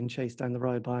time being chased down the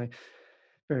road by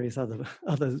various other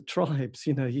tribes.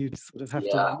 You sort of have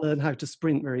to learn how to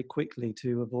sprint very quickly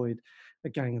to avoid a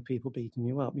gang of people beating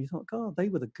you up. You thought, God, they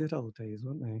were the good old days,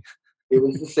 weren't they? It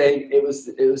was the same. It was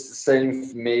the same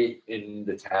for me in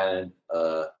the town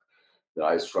that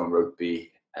I was from,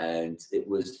 Rugby, and it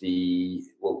was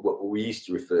what we used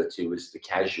to refer to as the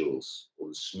casuals or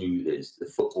the smoothers, the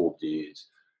football dudes.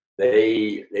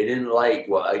 They didn't like,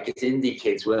 well, I guess indie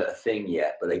kids weren't a thing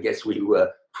yet, but I guess we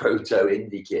were proto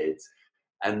indie kids.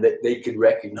 And that they could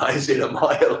recognize it a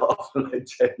mile off. And I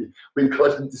tell you, we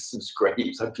got into some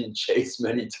scrapes. I've been chased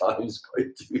many times by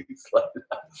dudes like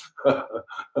that.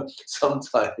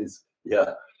 Sometimes,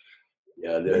 yeah.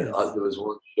 There was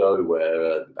one show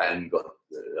where the band got.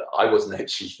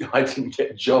 I didn't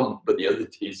get jumped, but the other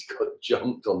dudes got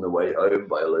jumped on the way home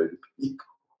by a load of people.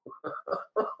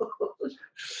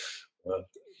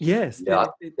 Yes,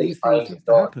 these things used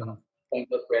to happen. Thank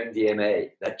God for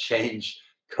MDMA. That changed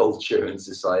culture and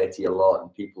society a lot,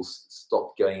 and people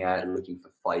stopped going out and looking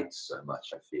for fights so much.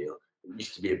 I feel it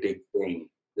used to be a big thing.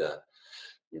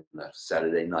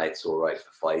 Saturday night's all right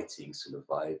for fighting sort of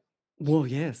vibe. Well,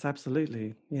 yes,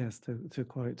 absolutely. Yes, to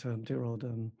quote dear old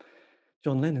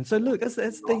John Lennon. So look, as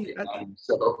the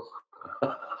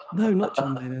no, not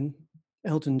John Lennon,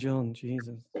 Elton John.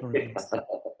 Jesus, sorry.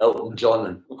 Elton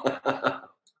John.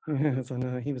 Yes, I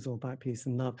know, he was all about peace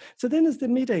and love. So then, as the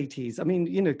mid-80s, I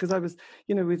mean, because I was,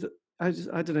 I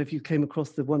don't know if you came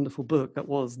across the wonderful book that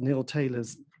was Neil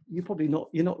Taylor's. You're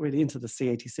not really into the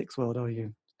C86 world, are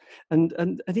you? And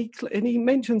he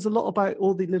mentions a lot about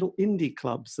all the little indie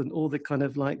clubs and all the kind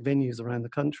of like venues around the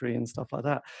country and stuff like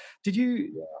that. Did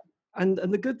you? And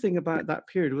the good thing about that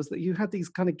period was that you had these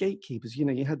kind of gatekeepers. You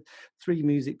know, you had 3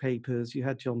 music papers. You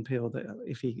had John Peel, that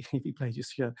if he played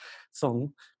your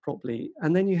song properly,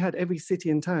 and then you had every city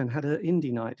and town had an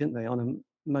indie night, didn't they?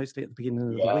 Mostly at the beginning of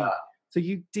the week. Yeah, So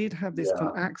you did have this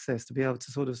kind yeah, of access to be able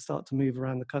to sort of start to move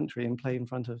around the country and play in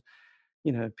front of,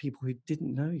 you know, people who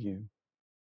didn't know you.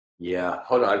 yeah.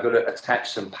 Hold on, I've got to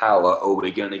attach some power, or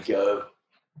we're gonna go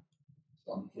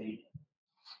something.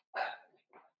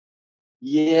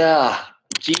 Yeah.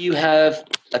 Do you have?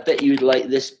 I bet you'd like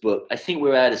this book. I think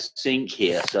we're out of sync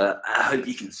here, so I hope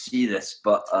you can see this.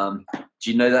 But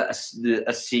do you know that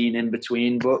a scene in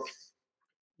between book?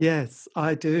 Yes,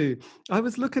 I do. I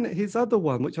was looking at his other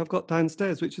one, which I've got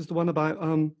downstairs, which is the one about.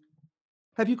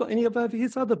 Have you got any of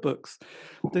his other books?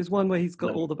 There's one where he's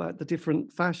got all about the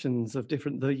different fashions of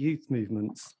the youth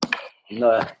movements.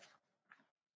 No.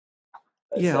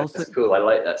 Yeah, That's cool. I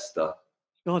like that stuff.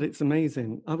 God, it's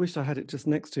amazing. I wish I had it just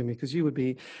next to me, because you would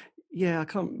be. Yeah,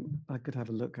 I could have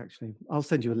a look, actually. I'll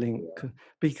send you a link,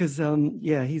 because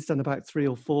yeah, he's done about 3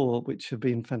 or 4 which have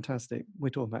been fantastic. We're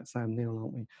talking about Sam Neill,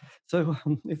 aren't we? So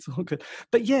it's all good.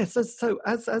 But yes, so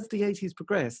as the 80s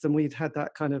progressed, and we'd had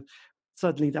that kind of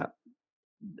suddenly that,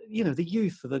 you know, the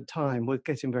youth of the time were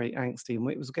getting very angsty,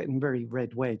 and it was getting very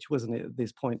red wedge, wasn't it, at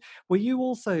this point? Were you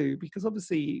also, because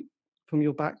obviously from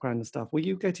your background and stuff, were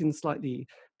you getting slightly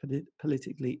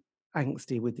politically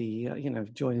angsty with the, you know,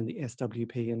 joining the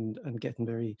SWP and getting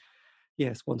very,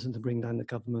 yes, wanting to bring down the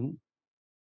government?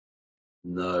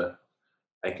 No,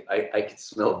 I could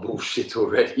smell bullshit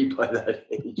already by that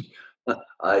age.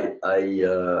 I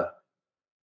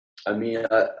mean,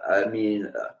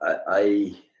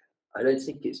 I don't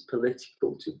think it's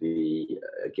political to be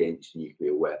against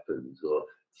nuclear weapons, or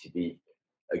to be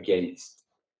against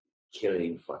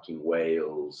killing fucking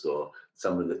whales, or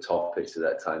some of the topics of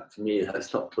that time. To me,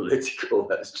 that's not political.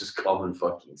 That's just common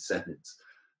fucking sense.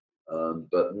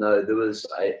 But no,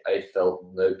 I felt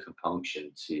no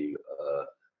compunction to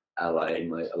align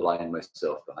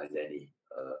myself behind any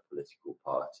political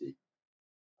party.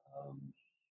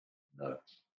 No.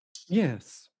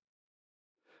 Yes.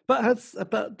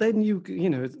 But then you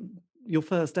know, your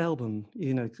first album,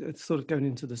 you know, it's sort of going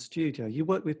into the studio. You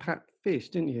worked with Pat Fish,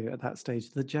 didn't you, at that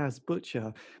stage, the Jazz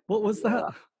Butcher? What was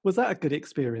that? Was that a good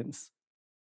experience?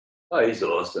 Oh, he's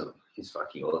awesome. He's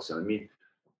fucking awesome. I mean,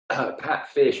 Pat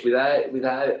Fish.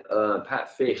 Without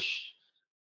Pat Fish,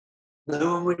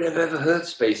 no one would have ever heard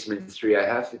Spaceman 3. I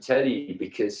have to tell you,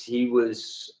 because he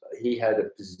had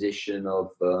a position of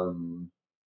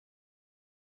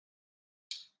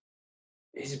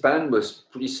his band was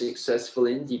pretty successful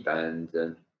indie band,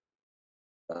 and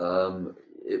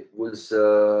it was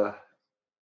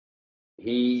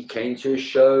he came to a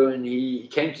show, and he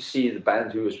came to see the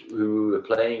band who we were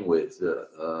playing with.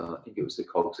 I think it was the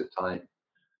Cogs of Time,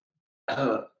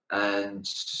 and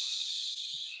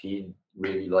he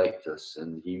really liked us,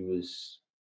 and he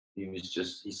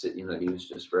said, you know, he was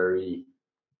just very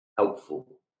helpful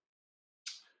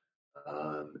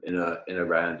in a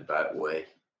roundabout way.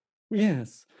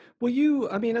 Yes. Were you,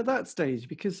 I mean, at that stage,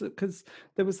 because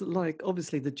there was, like,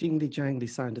 obviously the jingly jangly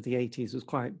sound of the 80s was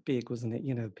quite big, wasn't it?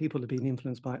 You know, people had been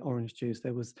influenced by Orange Juice.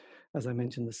 There was, as I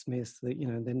mentioned, the Smiths, you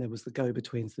know, and then there was the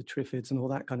Go-Betweens, the Triffids, and all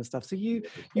that kind of stuff. So you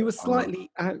were slightly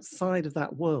outside of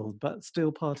that world, but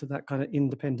still part of that kind of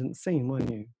independent scene, weren't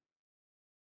you?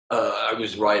 I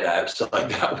was right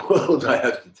outside that world, I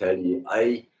have to tell you.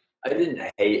 I didn't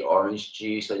hate Orange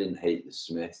Juice. I didn't hate the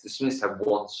Smiths. The Smiths have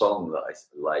one song that I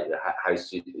like. How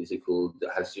soon is it called?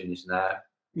 How Soon Is Now?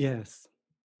 Yes.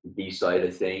 B-side,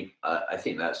 I think. I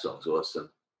think that song's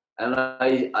awesome, and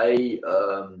I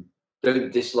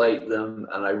don't dislike them,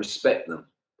 and I respect them,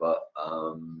 but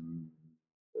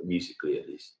musically at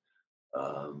least.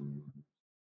 Um,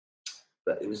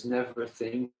 but it was never a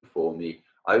thing for me.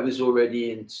 I was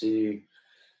already into,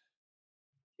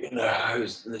 you know, I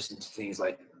was listening to things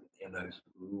like, you know,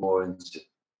 more into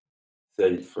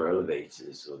 34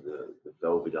 Elevators, or the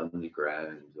Velvet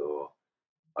Underground, or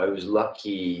I was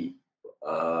lucky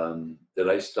that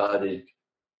I started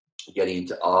getting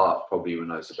into art probably when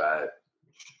I was about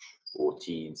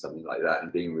 14, something like that,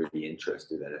 and being really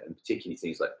interested in it, and particularly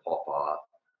things like pop art.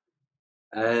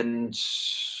 And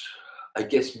I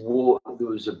guess there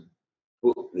was a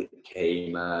book that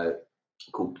came out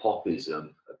called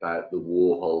Popism, about the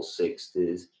Warhol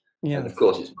 60s. Yeah. And of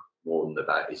course, it's more than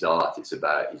about his art, it's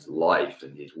about his life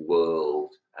and his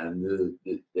world. And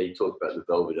they talked about the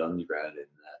Velvet Underground in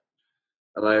that.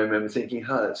 And I remember thinking,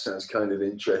 that sounds kind of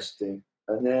interesting.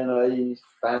 And then I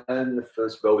found the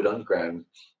first Velvet Underground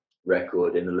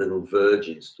record in a little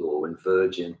Virgin store, when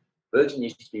Virgin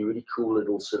used to be really cool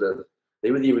little sort of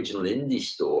they were the original indie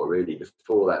store, really,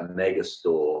 before that mega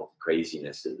store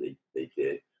craziness that they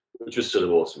did, which was sort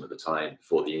of awesome at the time,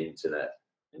 before the internet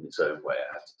in its own way,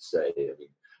 I have to say. I mean,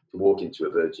 to walk into a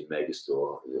Virgin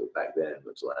Megastore back then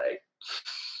was like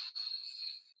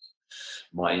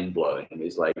mind blowing. It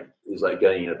was like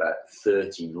going in about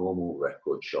 30 normal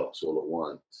record shops all at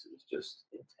once. It was just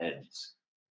intense.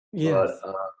 Yes.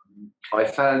 But I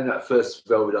found that first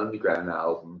Velvet Underground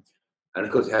album, and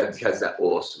of course it has that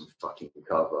awesome fucking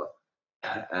cover.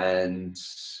 And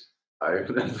I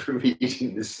remember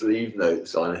reading the sleeve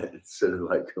notes on it. It's sort of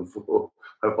like,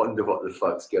 I wonder what the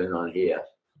fuck's going on here.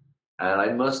 And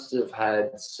I must have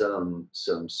had some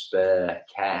spare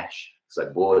cash because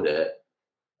I bought it,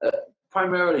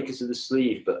 primarily because of the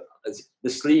sleeve. But the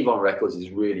sleeve on records is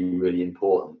really, really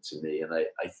important to me. And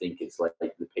I think it's like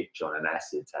the picture on an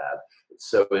acid tab. It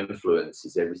so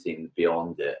influences everything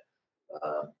beyond it.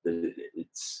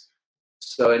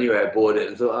 So anyway, I bought it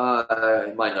and thought,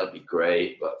 it might not be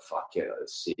great, but fuck it,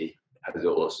 let's see. It has an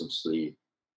awesome sleeve.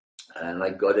 And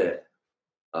I got it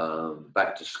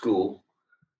back to school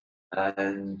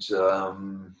and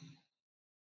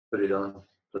put it on,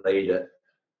 played it.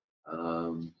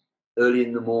 Early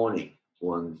in the morning,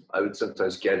 I would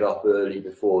sometimes get up early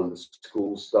before the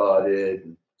school started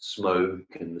and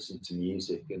smoke and listen to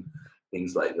music and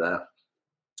things like that.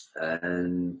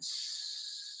 And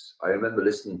I remember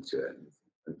listening to it.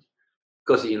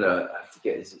 Because, I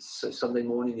forget, is it Sunday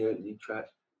morning, the opening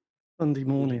track? Sunday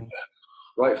morning.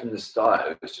 Right from the start,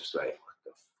 it was just like, what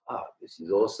the fuck, this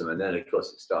is awesome. And then, of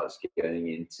course, it starts getting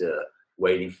into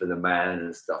Waiting for the Man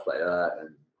and stuff like that,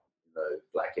 and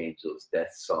Black Angel's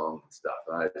Death Song and stuff.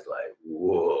 And I was like,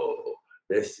 whoa,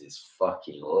 this is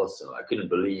fucking awesome. I couldn't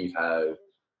believe how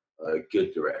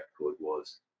good the record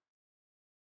was.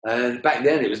 And back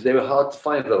then, they were hard to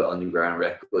find Velvet Underground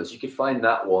records. You could find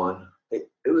that one.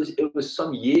 It was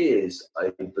some years,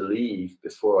 I believe,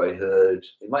 before I heard.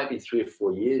 It might be 3 or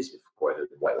 4 years before I heard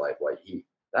White Light, White Heat.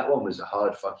 That one was a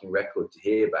hard fucking record to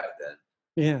hear back then.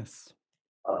 Yes.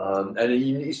 And I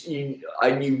only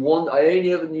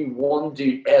ever knew one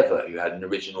dude ever who had an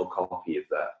original copy of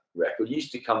that record. I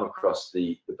used to come across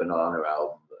the Banana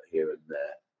album here and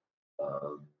there,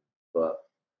 but.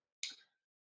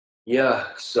 Yeah,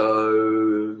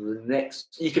 so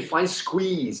next, you could find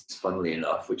Squeeze, funnily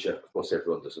enough, which of course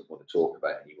everyone doesn't want to talk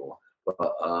about anymore. But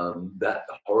that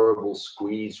horrible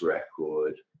Squeeze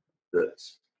record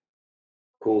that's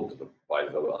called by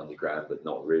the Velvet Underground, but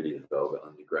not really the Velvet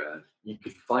Underground. You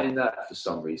could find that for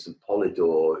some reason.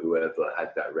 Polydor, whoever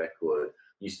had that record,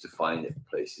 used to find it in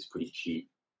places pretty cheap.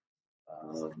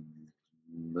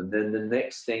 And then the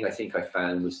next thing I think I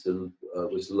found was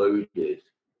Loaded.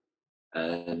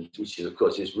 And which is, of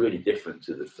course, is really different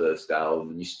to the first album.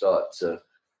 And you start to,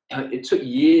 it took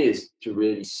years to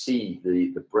really see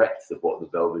the breadth of what the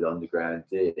Velvet Underground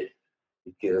did,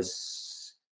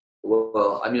 because,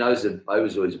 well, I mean, I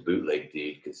was always a bootleg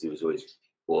dude because there was always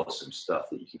awesome stuff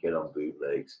that you could get on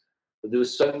bootlegs. But there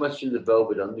was so much of the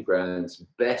Velvet Underground's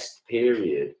best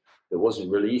period that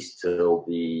wasn't released till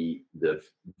the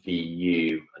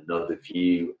VU, Another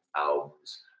View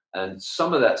albums. And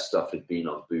some of that stuff had been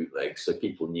on bootleg, so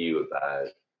people knew about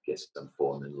Guess I'm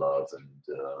Falling in Love and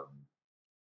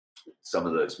some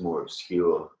of those more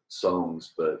obscure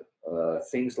songs. But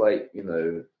things like,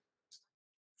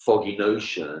 Foggy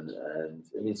Notion, and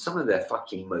I mean, some of their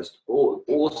fucking most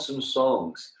awesome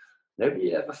songs,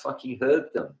 nobody ever fucking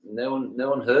heard them. No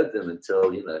one heard them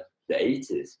until, the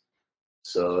 80s.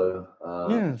 So,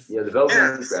 yes. Yeah, the Velvet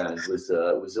Underground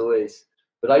was always...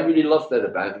 But I really loved that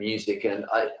about music, and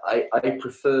I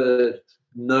preferred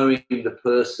knowing the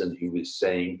person who was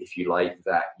saying, if you like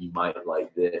that, you might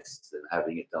like this, than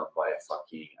having it done by a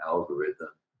fucking algorithm.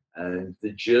 And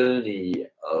the journey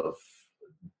of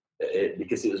it,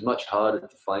 because it was much harder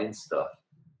to find stuff,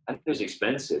 and it was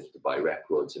expensive to buy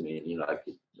records. I mean, if I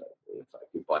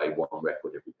could buy one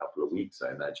record every couple of weeks, I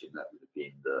imagine that would have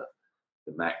been the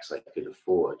max I could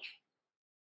afford.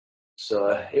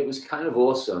 So it was kind of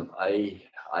awesome.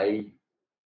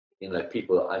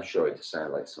 People, I'm sure it just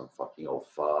sounded like some fucking old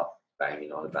fart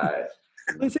banging on about it.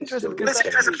 It's interesting because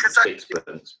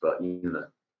sixpence, but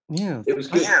yeah, it was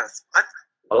good.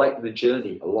 I like the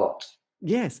journey a lot.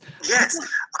 Yes.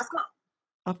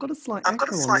 I've got a slight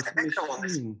echo on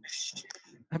this machine.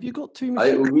 Have you got two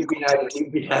machines? We've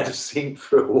been out of sync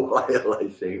for a while, I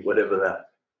think, whatever that.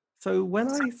 So when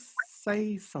I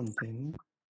say something,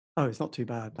 oh, it's not too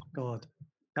bad. God,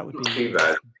 that would be too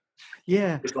bad.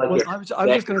 Yeah, It's like well, a I was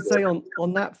just going to say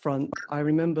on that front, I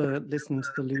remember listening to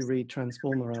the Lou Reed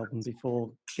Transformer album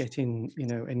before getting, you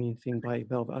know, anything by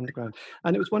Velvet Underground.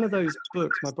 And it was one of those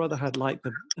books, my brother had like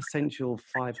the essential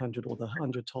 500 or the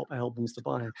 100 top albums to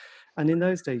buy. And in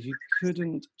those days, you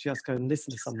couldn't just go and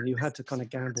listen to something. You had to kind of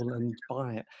gamble and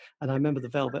buy it. And I remember the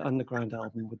Velvet Underground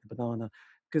album with the banana,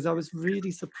 because I was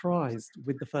really surprised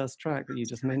with the first track that you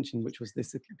just mentioned, which was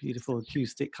this beautiful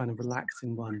acoustic kind of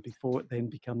relaxing one before it then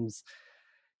becomes,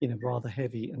 you know, rather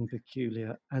heavy and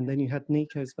peculiar. And then you had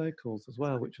Nico's vocals as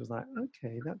well, which was like,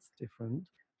 okay, that's different.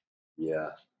 Yeah.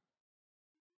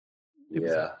 It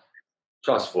was, Yeah.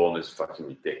 Transformers, fucking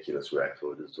ridiculous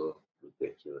record as well.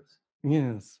 Ridiculous.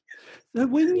 yes. So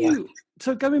when Yeah.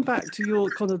 so going back to your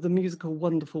kind of the musical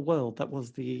wonderful world, that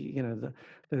was the, you know,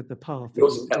 the path It that you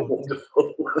wasn't that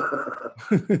wonderful.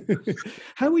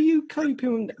 How were you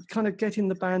coping, kind of getting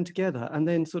the band together and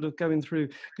then sort of going through,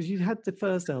 because you had the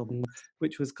first album,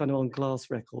 which was kind of on Glass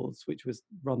Records, which was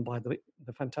run by the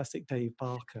fantastic Dave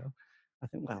Barker. I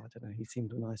think, well, I don't know, he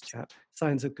seemed a nice chap.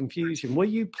 Signs of Confusion. Were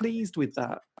you pleased with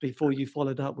that before you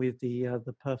followed up with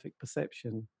the Perfect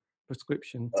Prescription?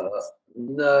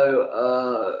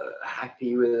 No,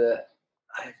 happy with it.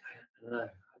 I don't know.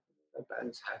 The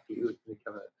band's happy with the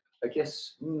cover. I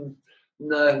guess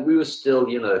no, we were still,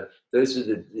 you know, those are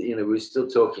the, you know, we were still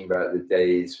talking about the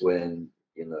days when,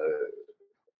 you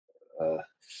know,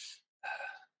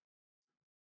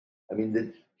 I mean,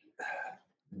 the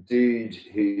dude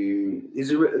who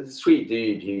is a sweet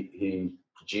dude who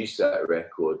produced that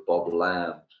record, Bob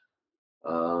Lamb.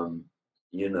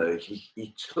 You know,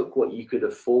 he took what you could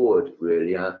afford,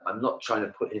 really. I'm not trying to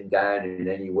put him down in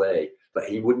any way, but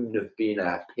he wouldn't have been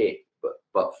our pick,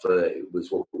 but for it was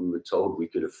what we were told we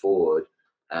could afford,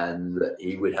 and that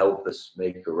he would help us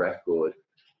make a record.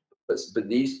 But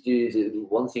these dudes,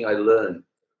 one thing I learned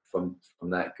from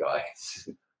that guy,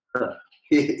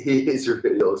 he is a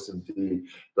really awesome dude.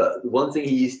 But one thing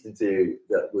he used to do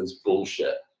that was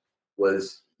bullshit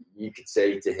was you could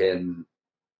say to him,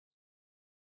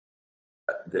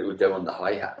 that we don't want the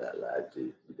hi-hat that loud,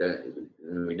 dude.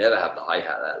 We never have the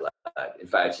hi-hat that loud. In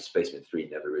fact, actually, Spaceman 3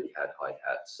 never really had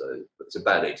hi-hats, so it's a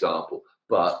bad example.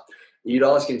 But you'd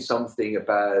ask him something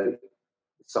about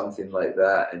something like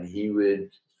that, and he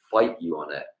would fight you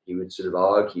on it. He would sort of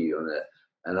argue on it.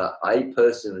 And I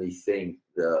personally think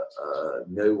that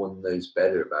no one knows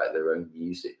better about their own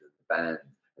music than the band.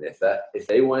 And if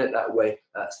they want it that way,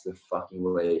 that's the fucking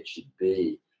way it should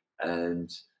be.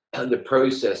 And the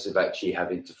process of actually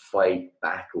having to fight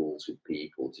battles with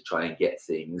people to try and get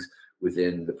things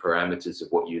within the parameters of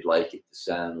what you'd like it to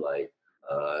sound like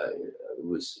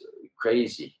was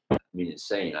crazy. I mean,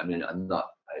 insane. I mean,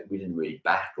 we didn't really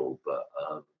battle, but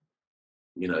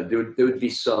you know, there would be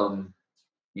some.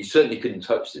 You certainly couldn't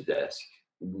touch the desk.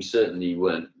 We certainly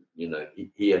weren't. You know,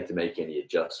 he had to make any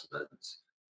adjustments,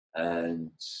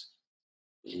 and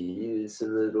he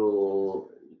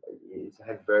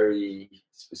had very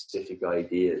specific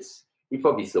ideas. He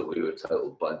probably thought we were a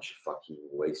total bunch of fucking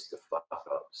waste of fuck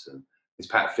ups. And his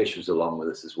Pat Fish was along with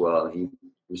us as well. He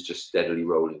was just steadily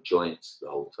rolling joints the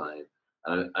whole time.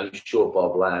 And I'm sure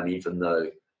Bob Lamb, even though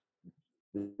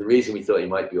the reason we thought he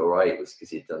might be all right was because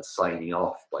he'd done Signing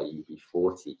Off by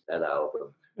UB40, that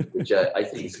album, which I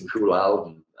think is a cool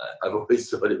album. I've always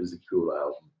thought it was a cool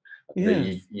album.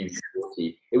 Yeah.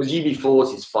 UB40. It was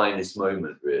UB40's finest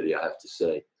moment, really, I have to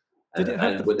say. And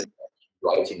when they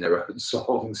were writing their own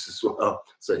songs as well,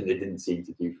 so they didn't seem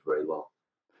to do for very long.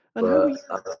 And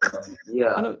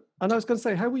yeah. And I was going to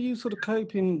say, how were you sort of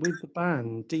coping with the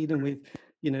band, dealing with,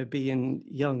 you know, being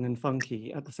young and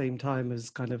funky at the same time as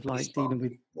kind of like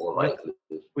dealing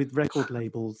with record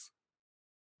labels?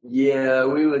 Yeah,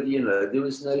 we were, you know, there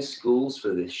was no schools for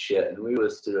this shit, and we were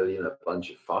sort of, you know, a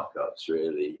bunch of fuck ups,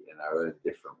 really, in our own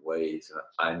different ways.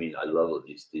 I mean, I love all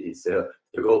these dudes. They're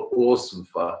all awesome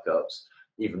fuck ups,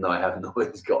 even though I haven't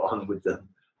always got on with them.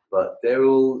 But they're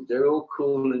all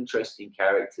cool, interesting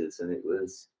characters, and it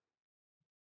was,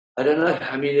 I don't know.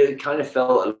 I mean, it kind of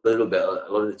felt a little bit, a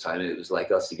lot of the time, it was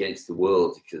like us against the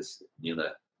world because, you know,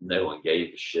 no one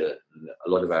gave a shit. And a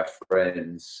lot of our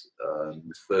friends,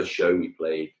 the first show we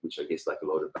played, which I guess like a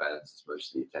lot of bands is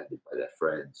mostly attended by their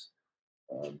friends,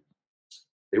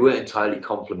 they weren't entirely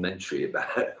complimentary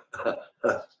about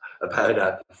about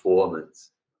our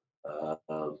performance.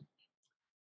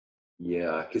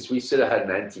 Yeah, because we sort of had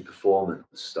an anti-performance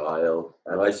style,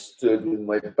 and I stood with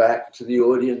my back to the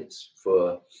audience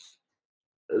for,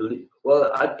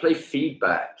 well, I'd play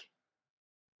feedback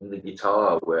on the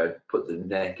guitar, where I'd put the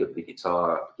neck of the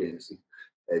guitar up against the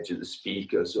edge of the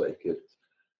speaker so I could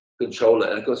control it.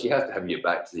 And of course, you have to have your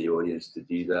back to the audience to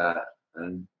do that.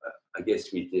 and I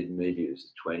guess we did, maybe it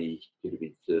was 20, could have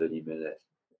been 30 minute.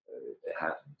 It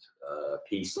happened,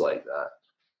 piece like that,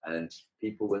 and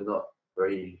people were not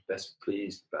very best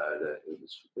pleased about it. It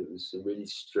was a really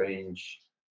strange,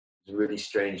 it was a really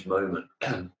strange moment.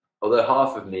 Although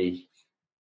half of me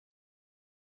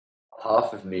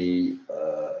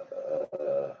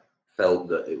felt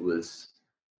that there was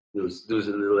a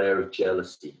little air of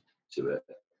jealousy to it,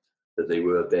 that they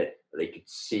were a bit, they could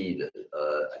see that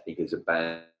I think as a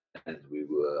band we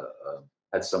were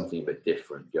had something a bit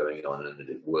different going on and that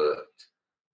it worked.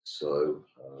 So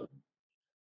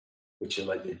which are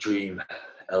like the dream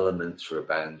elements for a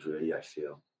band, really, I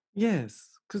feel. Yes,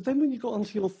 because then when you got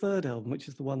onto your third album, which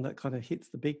is the one that kind of hits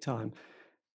the big time,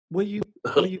 were you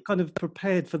kind of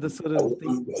prepared for the sort of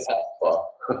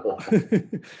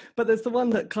but there's the one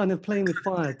that kind of Playing with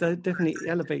Fire that definitely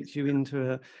elevates you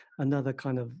into another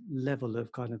kind of level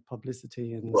of kind of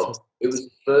publicity and well, it was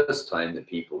the first time that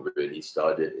people really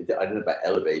started. I don't know about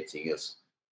elevating us,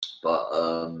 but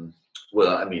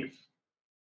well, I mean,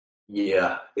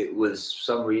 yeah, it was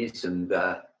some reason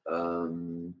that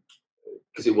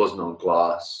because it wasn't on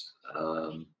Glass.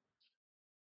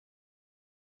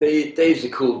 Dave's a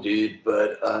cool dude,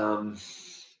 but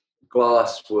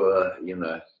Glass were, he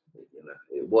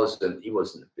wasn't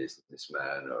a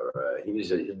businessman, or he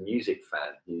was a music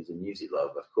fan. He was a music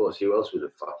lover. Of course, who else would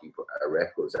have fucking put our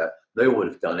records out? No one would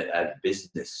have done it out of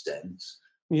business sense.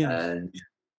 yeah. And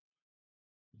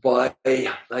by,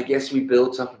 I guess we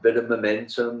built up a bit of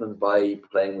momentum, and by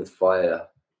Playing with Fire,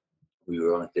 we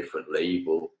were on a different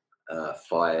label,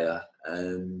 Fire,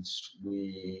 and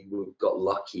we got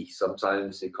lucky.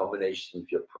 Sometimes the combination of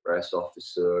your press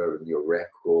officer and your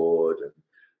record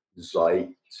and Zeit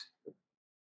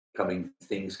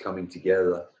things coming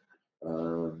together.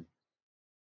 And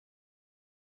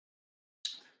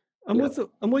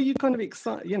were you kind of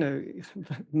excited,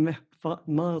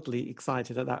 mildly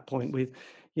excited at that point with,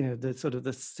 the sort of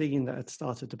the scene that had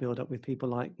started to build up with people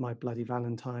like My Bloody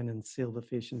Valentine and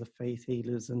Silverfish and the Faith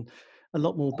Healers and a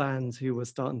lot more bands who were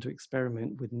starting to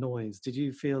experiment with noise? Did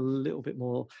you feel a little bit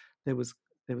more, there was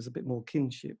a bit more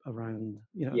kinship around,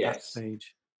 at that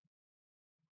stage?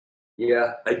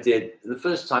 Yeah, I did. The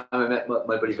first time I met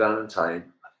My Bloody Valentine,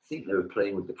 I think they were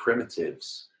playing with the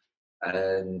Primitives,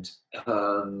 and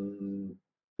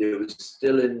it was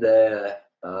still in their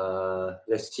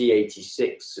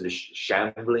T86 sort of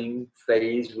shambling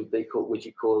phase. Would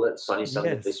you call it? Sunny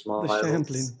Sunday Yes, Smile. the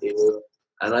shambling.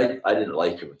 And I didn't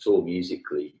like them at all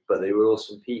musically, but they were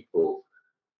awesome people.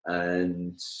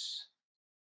 And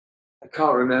I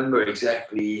can't remember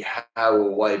exactly how or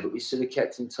why, but we sort of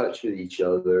kept in touch with each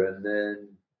other. And then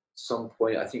at some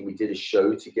point, I think we did a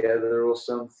show together or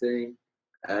something.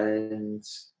 And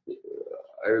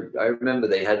I remember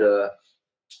they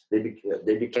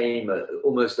became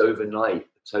almost overnight a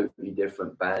totally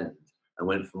different band, and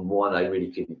went from one I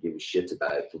really couldn't give a shit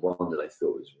about to one that I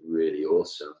thought was really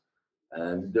awesome.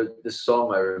 And the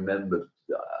song I remember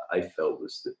I felt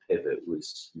was the pivot,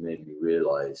 made me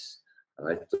realize, and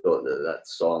I thought that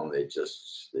song they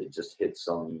just hit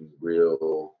some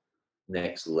real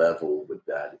next level with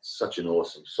that. It's such an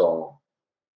awesome song.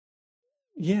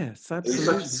 Yes,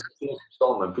 absolutely. It's such an awesome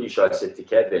song. I'm pretty sure I said to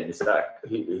Kevin,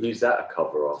 who's that a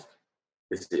cover of?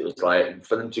 It was like,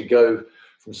 for them to go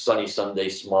from Sunny Sunday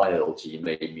Smile to You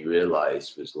Made Me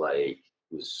Realize was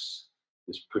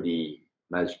pretty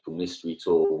Magical Mystery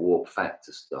Tour, Warp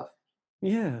Factor stuff.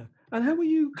 Yeah. And how were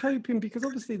you coping? Because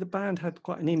obviously the band had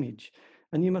quite an image,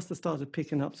 and you must have started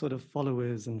picking up sort of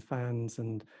followers and fans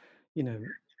and,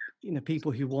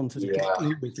 people who wanted to get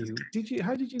in with you.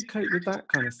 How did you cope with that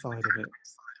kind of side of it?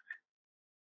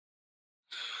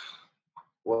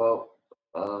 Well,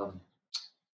 I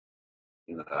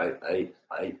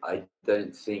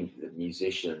don't think that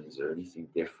musicians are anything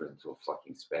different or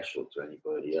fucking special to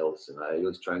anybody else, and I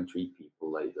always try and treat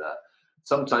people like that.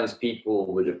 Sometimes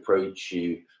people would approach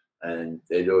you and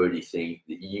they'd already think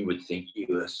that you would think you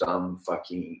were some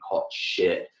fucking hot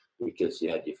shit because you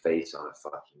had your face on a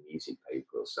fucking music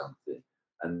paper or something,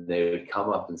 and they would come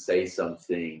up and say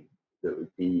something that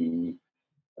would be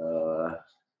a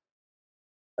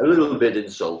little bit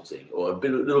insulting, or a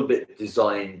little bit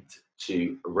designed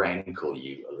to rankle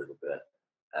you a little bit.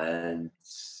 And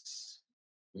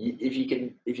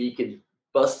if you can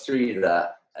bust through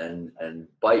that and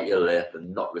bite your lip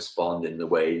and not respond in the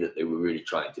way that they were really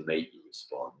trying to make you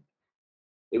respond,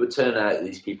 it would turn out that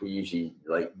these people usually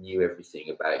like knew everything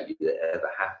about you that ever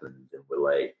happened and were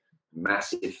like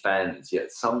massive fans.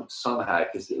 Yet somehow,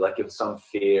 because like of some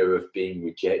fear of being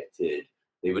rejected,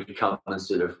 they would come and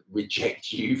sort of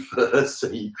reject you first, so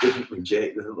you couldn't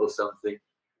reject them or something.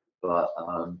 But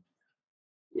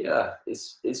Yeah,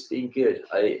 it's been good.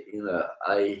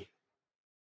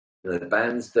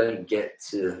 Bands don't get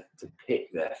to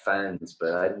pick their fans,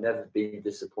 but I've never been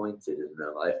disappointed in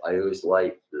them. I always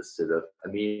like the sort of, I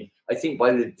mean, I think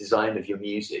by the design of your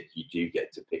music, you do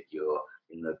get to pick your,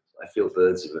 I feel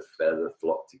birds of a feather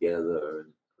flock together,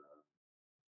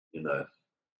 and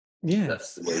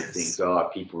that's the way things are.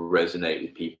 People resonate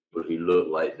with people who look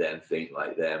like them, think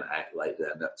like them, act like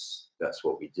them. That's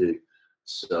what we do.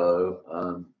 So,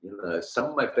 some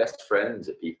of my best friends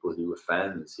are people who were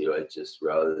fans who I just,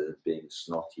 rather than being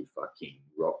snotty fucking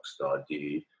rock star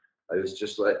dude, I was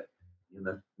just like,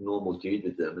 normal dude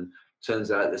with them. And turns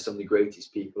out they're some of the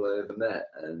greatest people I ever met,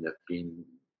 and I've been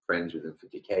friends with them for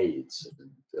decades.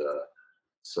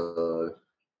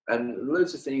 And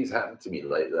loads of things happened to me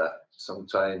like that.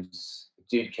 Sometimes a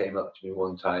dude came up to me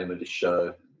one time at a show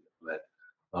and went,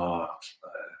 "Oh,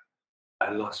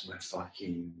 I lost my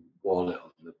fucking wallet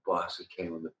on the bus. I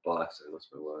came on the bus. I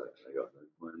lost my wallet. I got no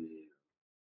money.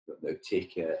 Got no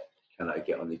ticket. Can I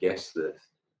get on the guest list?"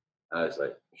 I was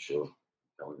like, "Sure,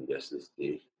 get on the guest list,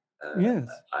 dude. I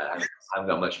haven't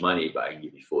got much money, but I can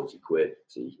give you 40 quid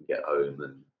so you can get home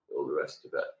and all the rest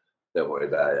of it. Don't worry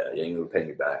about it. You ain't gonna pay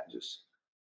me back.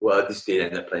 Well, this did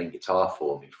end up playing guitar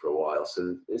for me for a while.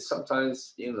 So it's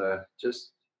sometimes,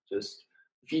 just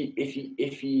if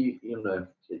you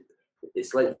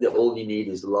it's like the all you need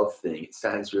is love thing. It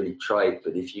sounds really trite,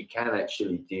 but if you can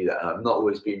actually do that, and I've not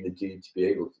always been the dude to be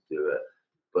able to do it,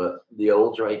 but the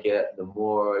older I get, the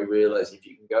more I realize if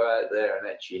you can go out there and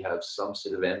actually have some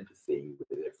sort of empathy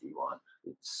with everyone,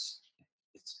 it's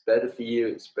better for you.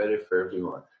 It's better for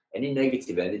everyone. Any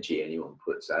negative energy anyone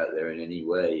puts out there in any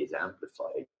way is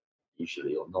amplified,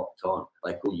 usually, or knocked on.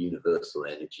 Like all universal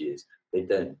energies, they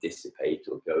don't dissipate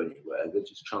or go anywhere. They're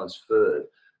just transferred.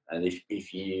 And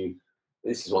if you,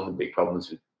 this is one of the big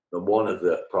problems one of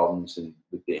the problems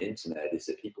with the internet is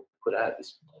that people put out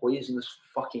this poisonous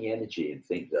fucking energy and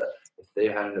think that if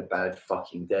they're having a bad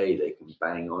fucking day, they can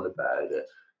bang on about it.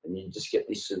 And you just get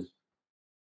these sort of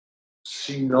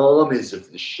tsunamis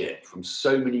of the shit from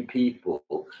so many people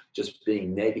just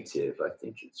being negative. I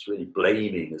think it's really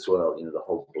blaming as well, the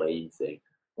whole blame thing.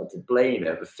 What did blame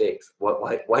ever fix?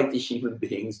 Why do human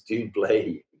beings do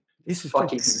blame? It's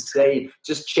fucking insane.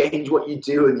 Just change what you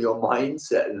do in your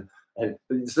mindset, and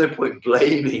there's no point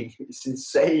blaming. It's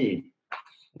insane.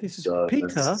 This is Peter,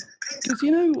 because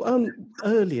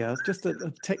earlier, just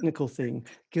a technical thing,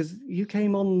 because you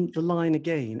came on the line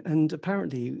again, and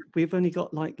apparently we've only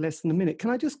got like less than a minute. Can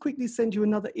I just quickly send you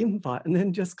another invite and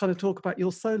then just kind of talk about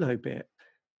your solo bit?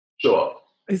 Sure.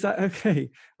 Is that okay?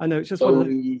 I know it's just I'll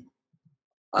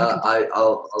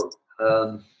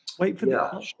wait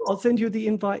for I'll send you the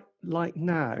invite like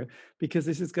now, because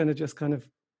this is going to just kind of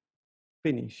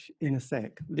finish in a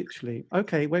sec, literally.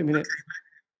 Okay, wait a minute.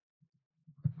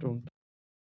 Dun,